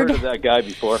 Edward. Yeah, I've heard of that guy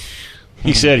before.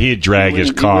 He said he'd drag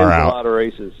his car out. A lot of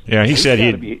races. Yeah, he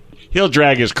said he'll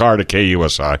drag his car to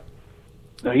KUSI.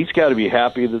 No, he's got to be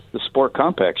happy that the Sport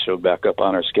Compact showed back up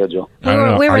on our schedule. I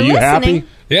don't know. Are you happy?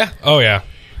 Yeah. Oh, yeah.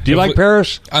 Do you like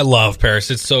Paris? I love Paris.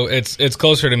 It's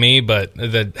closer to me, but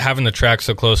having the track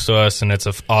so close to us, and it's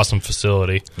an awesome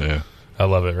facility. Yeah, I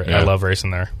love it. Yeah. I love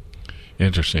racing there.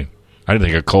 Interesting. I didn't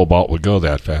think a Cobalt would go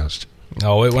that fast.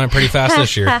 Oh, it went pretty fast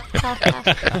this year.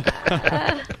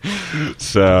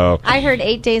 So I heard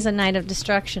 8 days a night of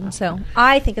destruction, so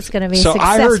I think it's going to be a So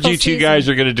successful I heard you two season. guys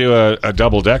are going to do a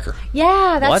double decker.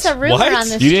 Yeah, that's What? a rumor on the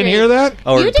street. You didn't hear that?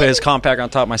 Oh, we're You going to put his compact on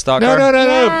top of my stock No,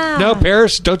 car? no,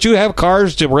 Paris. Don't you have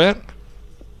cars to rent?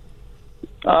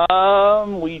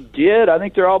 We did. I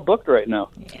think they're all booked right now.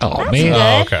 Oh, That's man. good.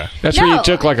 Oh, okay. That's where you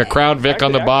took like a Crown Vic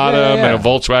on the bottom and a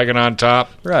Volkswagen on top.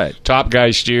 Right. Top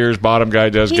guy steers, bottom guy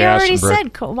does He gas already and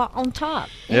brake. said on top.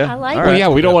 Yeah. I like All it. Well, yeah,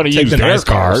 we don't want to Take use the their nice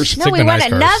cars. cars No, Take we the want nice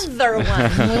cars. another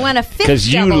one. We want a fifth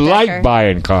because you double-decker. like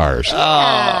buying cars.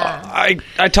 I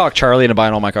talked Charlie into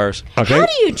buying all my cars. Okay. How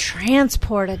do you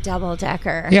transport a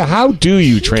double-decker? Yeah, how do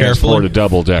you transport Carefully. a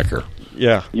double decker?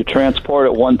 Yeah. You transport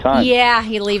at one time. Yeah,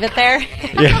 you leave it there.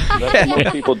 That's what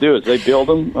most people do is they build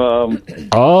them.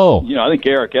 Oh, I think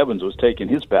Eric Evans was taking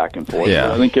his back and forth. Yeah.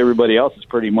 But I think everybody else is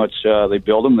pretty much they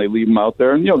build them, they leave them out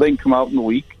there, and they can come out in the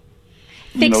week.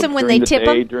 Fix them when during they the tip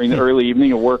day, them. during the early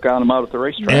evening, and work on them out at the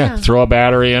racetrack. yeah. Throw a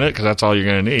battery in it because that's all you're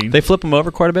going to need. They flip them over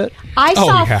quite a bit. I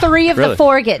saw yeah. 3 of Really? the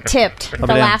 4 get tipped the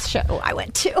damn. last show I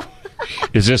went to.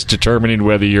 Is this determining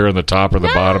whether you're in the top or the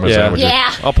bottom? Is Yeah. that what you're-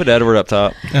 Yeah. I'll put Edward up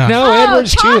top. No,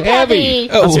 Edward's too top heavy. heavy.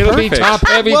 Oh, it'll be perfect. top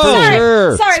heavy Whoa. for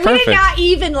sure. Sorry, we did perfect. not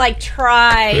even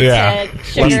try Yeah. to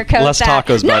sugarcoat Less that.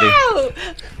 tacos, buddy. No!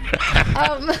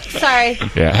 Sorry.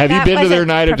 Yeah. Have you That been to their wasn't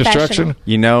night of professional. destruction?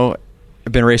 You know,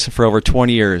 I've been racing for over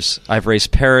 20 years. I've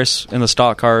raced Paris in the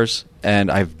stock cars, and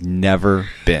I've never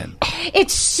been.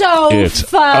 It's so It's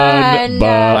fun.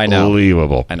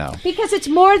 unbelievable. I know. Because it's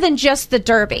more than just the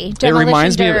Derby. It Demolition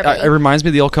reminds me. Derby. It reminds me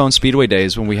of the old Cone Speedway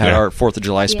days when we had Yeah. our 4th of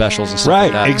July specials and stuff Right,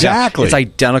 like that. exactly. It's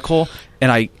identical,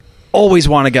 and I always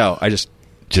want to go. I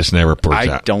Just never works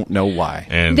out. don't know why.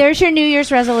 And There's your New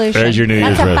Year's resolution. There's your New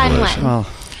Year's That's a resolution. fun one.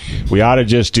 we ought to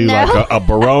just do No. like a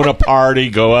Barona party,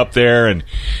 go up there and,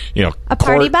 A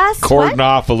party bus? cordon What?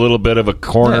 off a little bit of a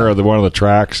corner of one of the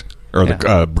tracks or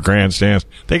the grandstands.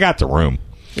 They got the room.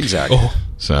 Exactly.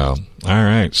 So, all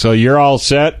right. So you're all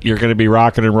set. You're going to be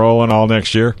rocking and rolling all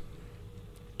next year.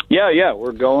 Yeah,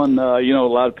 we're going. A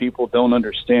lot of people don't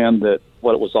understand that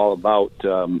what it was all about.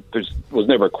 There was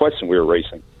never a question we were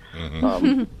racing,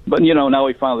 but now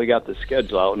we finally got the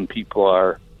schedule out, and people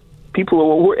are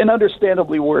and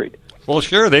understandably worried. Well,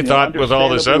 sure. They thought with all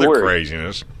this other understandably worried.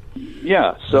 craziness.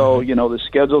 Yeah, so the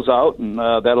schedule's out, and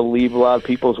that'll leave a lot of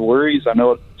people's worries. I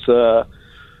know it's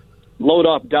load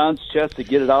off Don's chest to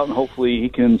get it out, and hopefully he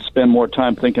can spend more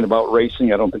time thinking about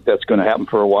racing. I don't think that's going to happen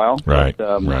for a while. Right,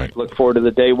 But, right. Look forward to the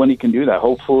day when he can do that.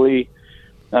 Hopefully,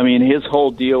 his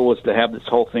whole deal was to have this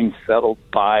whole thing settled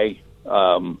by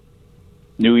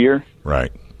New Year.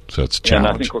 Right. So it's a And I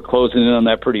challenge. think we're closing in on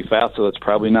that pretty fast, so that's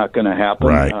probably not going to happen.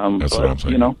 Right. That's what I'm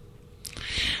saying. All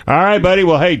All right, buddy.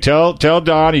 Well, hey, tell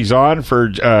Don he's on for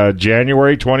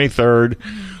January 23rd.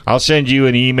 I'll send you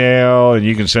an email, and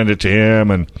you can send it to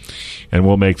him, and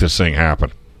we'll make this thing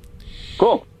happen.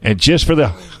 Cool. And just for the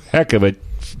heck of it,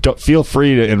 feel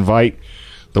free to invite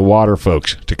the water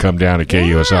folks to come down to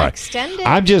KUSI. extend it.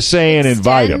 I'm just saying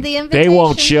invite them. the They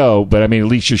won't invitation. show, but, at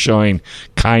least you're showing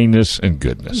kindness and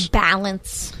goodness.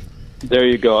 Balance. There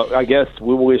you go. I guess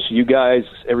we wish you guys,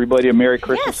 everybody, a Merry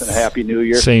Christmas Yes. and a Happy New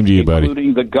Year. Same to you, buddy.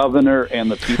 Including the governor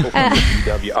and the people from the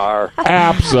PWR.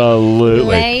 Absolutely.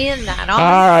 Laying that on.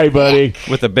 All right, buddy.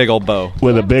 With a big old bow.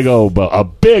 With a big old bow. A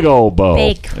big old bow.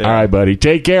 Big. All right, buddy.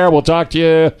 Take care. We'll talk to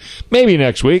you maybe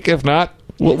next week. If not,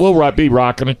 we'll be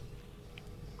rocking it.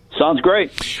 Sounds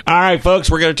great. All right,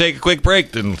 folks. We're going to take a quick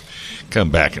break, then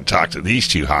come back and talk to these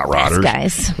two hot rodders.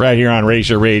 guys. Right here on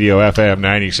Racer Radio, FM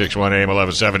 96.1 AM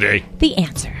 1170. The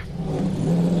answer.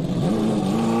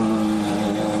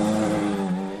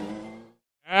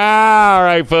 All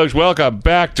right, folks. Welcome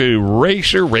back to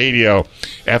Racer Radio,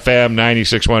 FM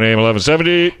 96.1 AM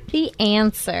 1170. The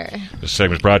answer. This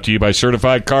segment is brought to you by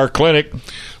Certified Car Clinic.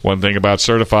 One thing about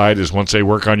Certified is once they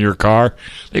work on your car,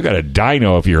 they've got a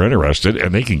dyno if you're interested,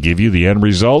 and they can give you the end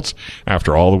results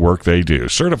after all the work they do.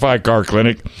 Certified Car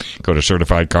Clinic. Go to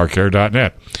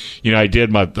CertifiedCarCare.net. I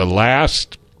did the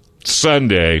last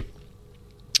Sunday,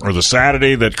 or the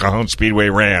Saturday that Cajon Speedway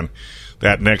ran,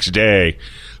 that next day,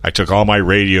 I took all my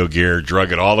radio gear,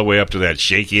 drug it all the way up to that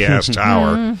shaky-ass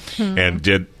tower, and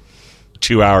did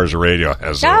 2 hours of radio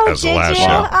as the last did you?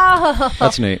 show. Oh.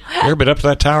 That's neat. You ever been up to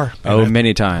that tower? Oh,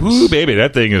 many times. Ooh, baby,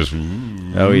 that thing is... Ooh.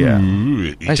 Oh, yeah.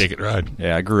 You take it ride.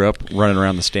 Yeah, I grew up running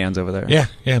around the stands over there.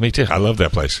 Yeah, me too. I love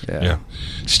that place. Yeah.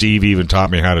 Steve even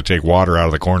taught me how to take water out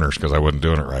of the corners because I wasn't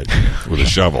doing it right with a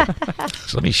shovel.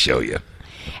 So let me show you.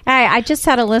 Hey, I just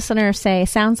had a listener say,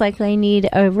 sounds like they need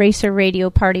a Racer Radio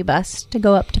party bus to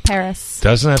go up to Paris.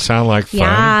 Doesn't that sound like fun?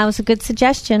 Yeah, it was a good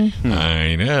suggestion.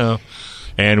 I know.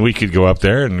 And we could go up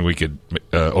there and we could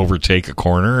overtake a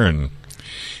corner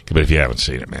but if you haven't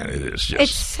seen it, man, it is just...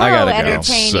 It's so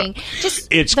entertaining.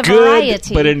 It's the good,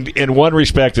 variety. but in one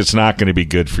respect, it's not going to be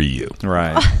good for you.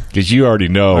 Right. Because you already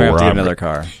know We're going where to get I'm... another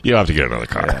car. You'll have to get another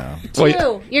car. Yeah.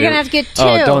 Two. You're going to have to get two.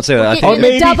 Oh, don't say that.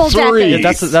 Maybe double three.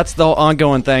 decker. That's the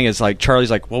ongoing thing. Is like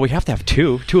Charlie's like, well, we have to have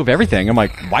two of everything. I'm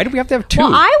like, why do we have to have two?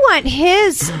 Well, I want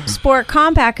his Sport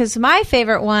Compact because my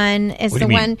favorite one is What the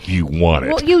do you one. mean you want it?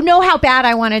 Well, you know how bad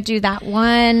I want to do that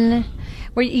one.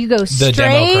 Where you go straight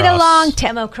Demo-cross. along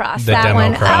Demo-cross. The That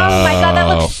one. Oh Demo-cross. my god,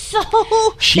 that looks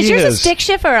so. She is yours a is- stick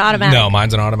shift or automatic? No,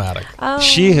 mine's an automatic. Oh.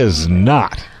 She has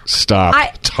not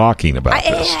stopped talking about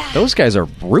this. Those guys are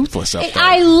ruthless up there.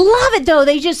 I love it though.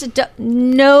 They just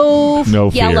no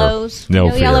No fear. yellows, No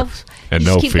fear. yellows. And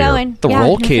Just no keep fear. going. The Yeah,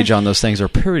 roll no cage fear. on those things are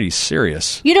pretty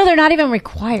serious. You know they're not even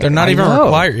required. They're not even know.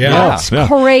 required. Yeah. That's Yeah.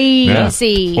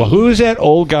 crazy. Well, who's that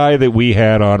old guy that we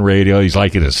had on radio? He's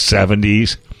like in his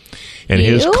 70s. And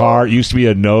his You? car used to be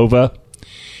a Nova.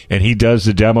 And he does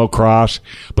the Demo-cross.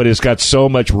 But it's got so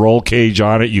much roll cage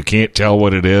on it, you can't tell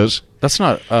what it is. That's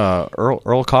not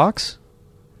Earl Cox?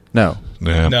 No.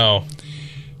 Yeah. No.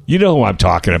 You know who I'm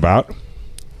talking about.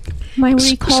 My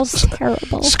recall's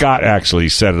terrible. Scott actually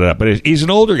set it up. But he's an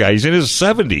older guy. He's in his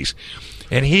 70s.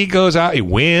 And he goes out, he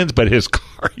wins, but his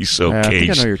car, he's so Yeah, I think I caged.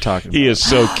 know what you're talking He about. is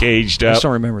so caged I up. just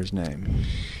don't remember his name.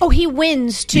 Oh, he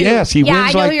wins too. Yes, he yeah, wins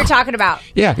I know like who you're talking about.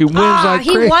 Yeah, he wins like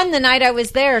he crazy. won the night I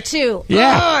was there too.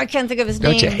 Yeah. Oh, I can't think of his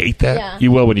name. Don't you hate that? Yeah.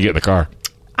 You will when you get in the car.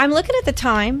 I'm looking at the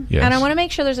time, Yes. and I want to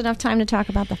make sure there's enough time to talk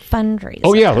about the fundraiser.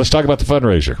 Oh, yeah, let's talk about the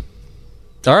fundraiser.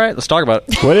 All right, let's talk about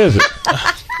it. What is it?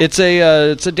 It's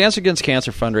a Dance Against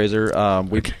Cancer fundraiser.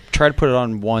 We tried to put it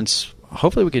on once.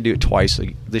 Hopefully, we can do it twice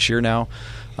this year now.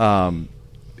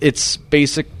 It's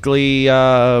basically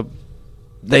they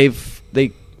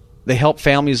help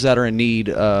families that are in need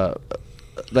that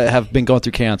have been going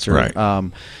through cancer.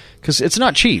 Right. Because it's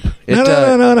not cheap.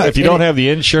 No. If you don't have the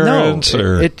insurance,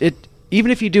 even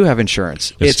if you do have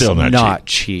insurance, It's still not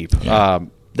cheap. Yeah.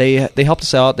 They helped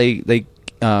us out. They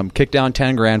kicked down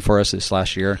 $10,000 for us this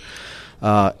last year.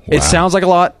 It sounds like a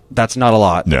lot. That's not a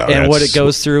lot. No, and what that's- it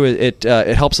goes through, it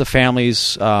helps the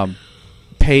families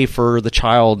pay for the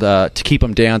child to keep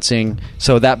them dancing.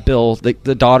 So that bill,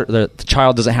 the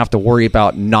child doesn't have to worry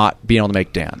about not being able to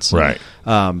make dance. Right.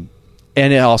 And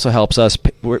it also helps us.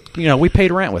 We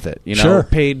paid rent with it. Sure.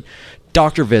 Paid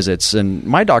doctor visits, and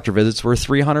my doctor visits were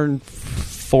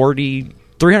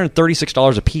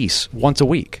 $336 a piece once a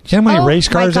week. You know how many race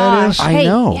cars that is? I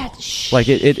know. Yeah, Like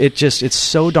it's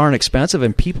so darn expensive,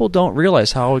 and people don't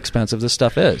realize how expensive this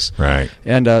stuff is. Right.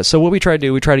 And so what we try to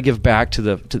do, we try to give back to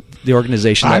the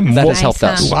organization that has helped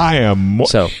us. I am.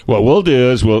 So what we'll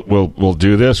do is we'll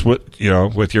do this with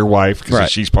your wife because Right.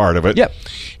 she's part of it. Yep.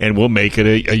 And we'll make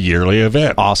it a yearly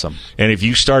event. Awesome. And if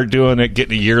you start doing it,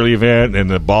 getting a yearly event, and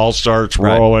the ball starts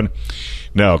Right. rolling,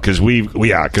 no, because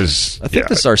I think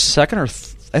this is our second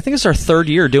I think it's our third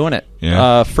year doing it.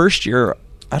 Yeah. First year,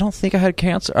 I don't think I had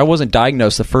cancer. I wasn't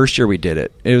diagnosed the first year we did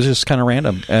it. It was just kind of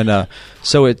random. And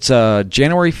so it's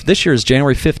January. This year is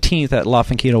January 15th at La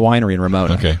Finquita Winery in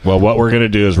Ramona. Okay. Well, what we're going to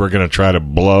do is we're going to try to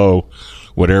blow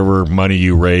whatever money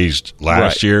you raised last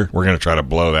Right. year. We're going to try to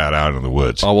blow that out in the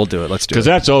woods. Oh, we'll do it. Let's do it. Because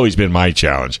that's always been my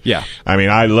challenge. Yeah. I mean,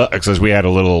 because we had a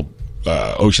little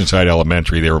Oceanside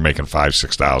Elementary, they were making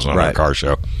 $5,000-$6,000 on their Right. car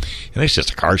show, and it's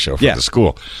just a car show for Yeah. the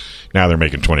school. Now they're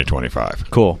making $20-$25.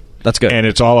 Cool. That's good. And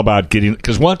it's all about getting,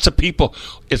 because once the people,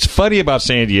 it's funny about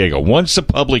San Diego. Once the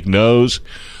public knows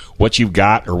what you've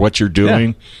got or what you're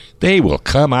doing, they will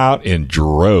come out in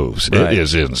droves. Right. It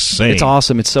is insane. It's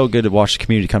awesome. It's so good to watch the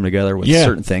community come together with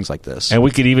certain things like this. And we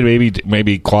could even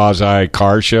maybe quasi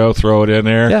car show, throw it in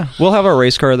there. Yeah, we'll have our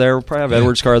race car there. We'll probably have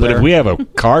Edwards' car there. But if we have a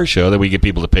car show, then we get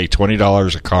people to pay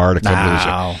 $20 a car to come to the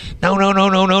show. No.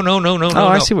 Oh,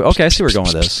 I see. I see where you're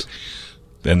going with this.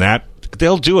 Then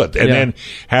they'll do it, and then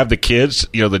have the kids,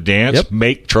 the dance,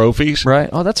 make trophies. Right.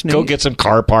 Oh, that's neat. Go get some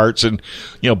car parts and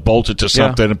bolt it to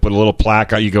something and put a little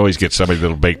plaque out. You can always get somebody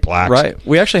that'll make plaques. Right.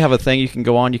 We actually have a thing you can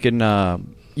go on. You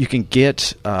can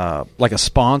get like a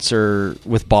sponsor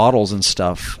with bottles and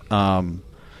stuff.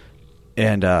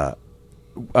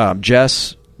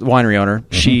 Jess, the winery owner,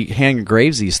 she hand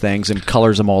engraves these things and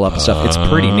colors them all up and stuff. It's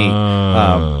pretty neat.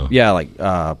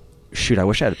 Shoot, I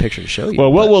wish I had a picture to show you.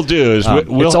 Well, what we'll do is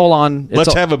it's all on.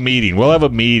 Let's have a meeting. We'll have a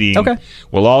meeting. Okay.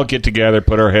 We'll all get together,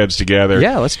 put our heads together.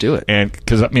 Yeah, let's do it. And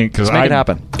because let's make it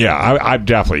happen. Yeah, I'm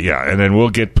definitely and then we'll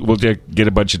get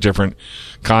a bunch of different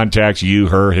contacts. You,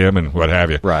 her, him, and what have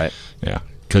you. Right. Yeah,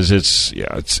 because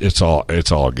it's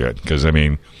all good. Because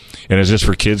and is this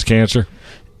for kids cancer?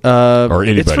 Or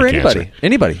anybody? It's for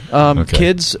anybody. Okay.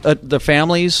 Kids, the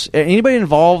families, anybody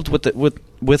involved with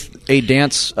a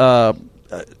dance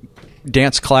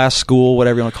class, school,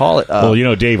 whatever you want to call it.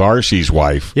 Well, Dave Arcee's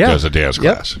wife does a dance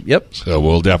class. Yep. So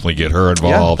we'll definitely get her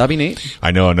involved. Yeah, that'd be neat. I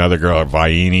know another girl,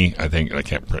 Vieni.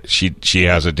 She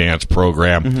has a dance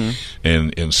program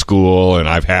in school, and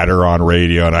I've had her on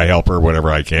radio, and I help her whenever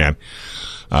I can.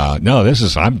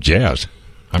 I'm jazzed.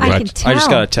 I just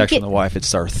got a text from the wife.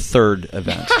 It's our third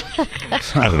event.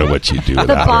 I don't know what you do The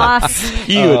without boss. her.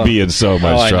 You would be in so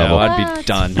much trouble. I'd be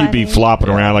done. You'd be flopping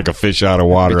around like a fish out of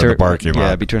water in the parking lot.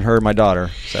 Yeah, between her and my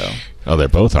daughter. So. Oh, they're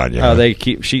both on you.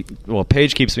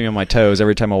 Paige keeps me on my toes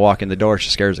every time I walk in the door. She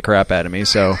scares the crap out of me.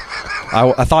 So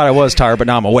I thought I was tired, but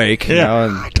now I'm awake.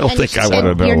 I don't think I want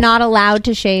to know. You're not allowed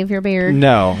to shave your beard.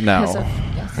 No.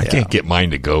 I can't get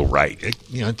mine to go right.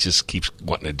 It just keeps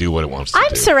wanting to do what it wants to do.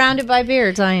 I'm surrounded by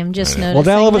beards. I am just noticing. Well,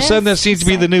 now all of a sudden that seems to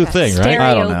be the new thing, right?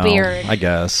 I don't know. Beard. I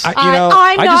guess. I'm not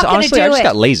going to do it. I just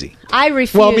got lazy. I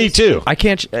refuse. Well, me too. I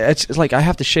can't. It's like I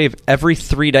have to shave every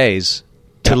 3 days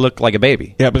to look like a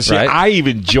baby. Yeah, but see, right? I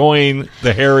even joined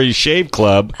the Harry Shave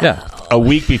Club a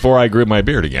week before I grew my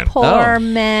beard again. Poor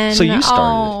men. So you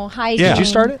started it. Hygiene. Did you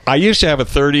start it? I used to have a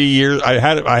 30 years. I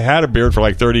had a beard for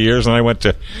like 30 years, and I went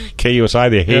to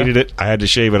KUSI. They hated it. I had to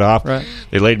shave it off. Right.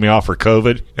 They laid me off for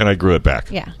COVID, and I grew it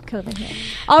back. Yeah, COVID hit.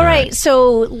 All right,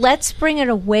 so let's bring it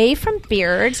away from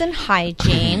beards and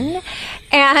hygiene.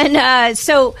 And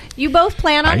so you both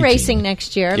plan on racing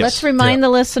next year. Yes. Let's remind the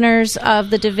listeners of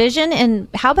the division. And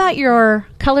how about your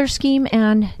color scheme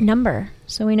and number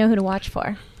so we know who to watch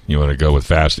for? You want to go with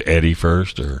Fast Eddie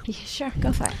first? Or? Yeah, sure,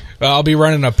 go for it. I'll be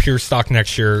running a pure stock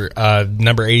next year,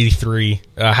 number 83.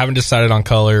 Haven't decided on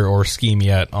color or scheme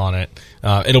yet on it.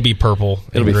 It'll be purple.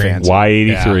 It'll be green. fancy. Why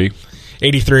 83? Yeah.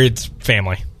 83, it's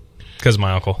family because of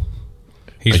my uncle.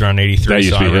 He's running 83. That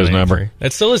used to be his number?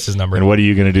 That still is his number. And what are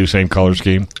you going to do? Same color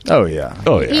scheme? Oh, yeah.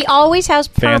 He always has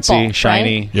purple. Fancy,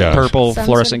 shiny, right? purple, Some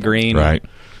fluorescent sort of green. Right.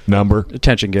 Number?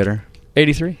 Attention getter.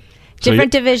 83.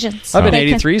 Different divisions. I've been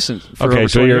 83 since for over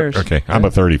 20 years. Okay, I'm a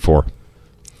 34.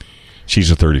 She's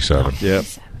a 37. Yep.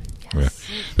 Yeah.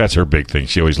 That's her big thing.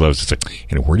 She always loves to say,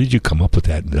 and where did you come up with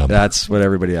that number? That's what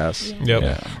everybody asks. Yep.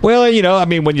 Yeah. Well,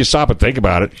 when you stop and think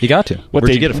about it. You got to. Where'd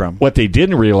you get it from? What they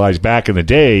didn't realize back in the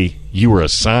day, you were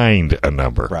assigned a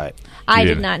number. Right. I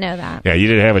did not know that. Yeah, you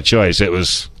didn't have a choice. It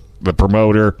was the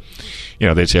promoter.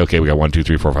 They'd say, okay, we got 1, 2,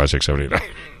 3, 4, 5, 6, 7, 8, 9.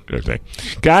 Everything.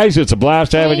 Guys, it's a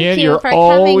blast having you in. You're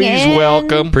always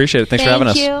welcome. Appreciate it. Thanks for having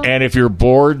us. And if you're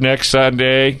bored next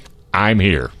Sunday, I'm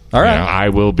here. All right. I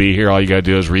will be here. All you got to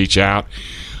do is reach out.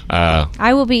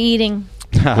 I will be eating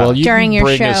Well, you during can your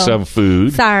bring show. us some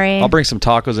food. Sorry. I'll bring some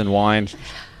tacos and wine.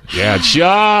 Yeah,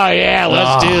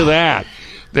 let's do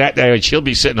that. She'll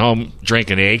be sitting home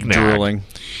drinking eggnog. Drooling.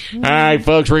 All right,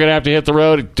 folks, we're going to have to hit the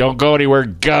road. Don't go anywhere.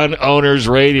 Gun Owners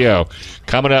Radio.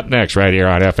 Coming up next right here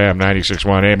on FM 96.1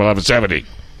 AM 1170.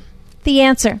 The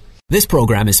Answer. This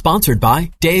program is sponsored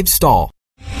by Dave Stahl.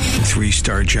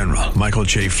 3-star General Michael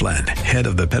J. Flynn, head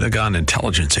of the Pentagon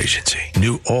Intelligence Agency,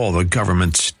 knew all the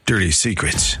government's dirty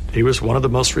secrets. He was one of the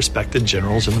most respected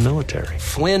generals in the military.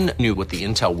 Flynn knew what the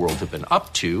intel world had been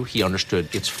up to. He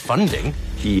understood its funding.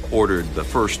 He ordered the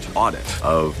first audit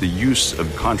of the use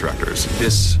of contractors.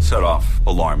 This set off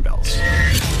alarm bells.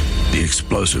 The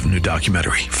explosive new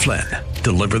documentary, Flynn,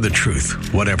 Deliver the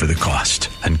Truth, Whatever the Cost,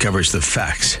 uncovers the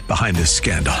facts behind this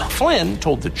scandal. Flynn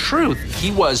told the truth.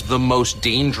 He was the most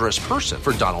dangerous person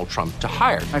for Donald Trump to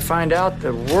hire. I find out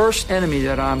the worst enemy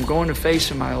that I'm going to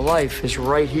face in my life is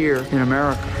right here in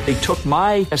America. They took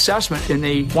my assessment and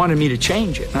they wanted me to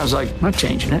change it. And I was like, I'm not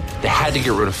changing it. They had to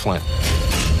get rid of Flynn.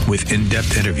 With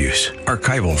in-depth interviews,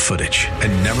 archival footage,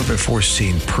 and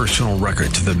never-before-seen personal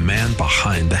records of the man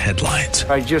behind the headlines.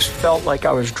 I just felt like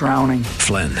I was drowning.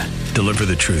 Flynn, Deliver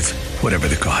the Truth, Whatever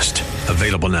the Cost.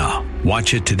 Available now.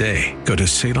 Watch it today. Go to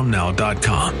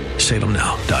salemnow.com.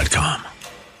 salemnow.com.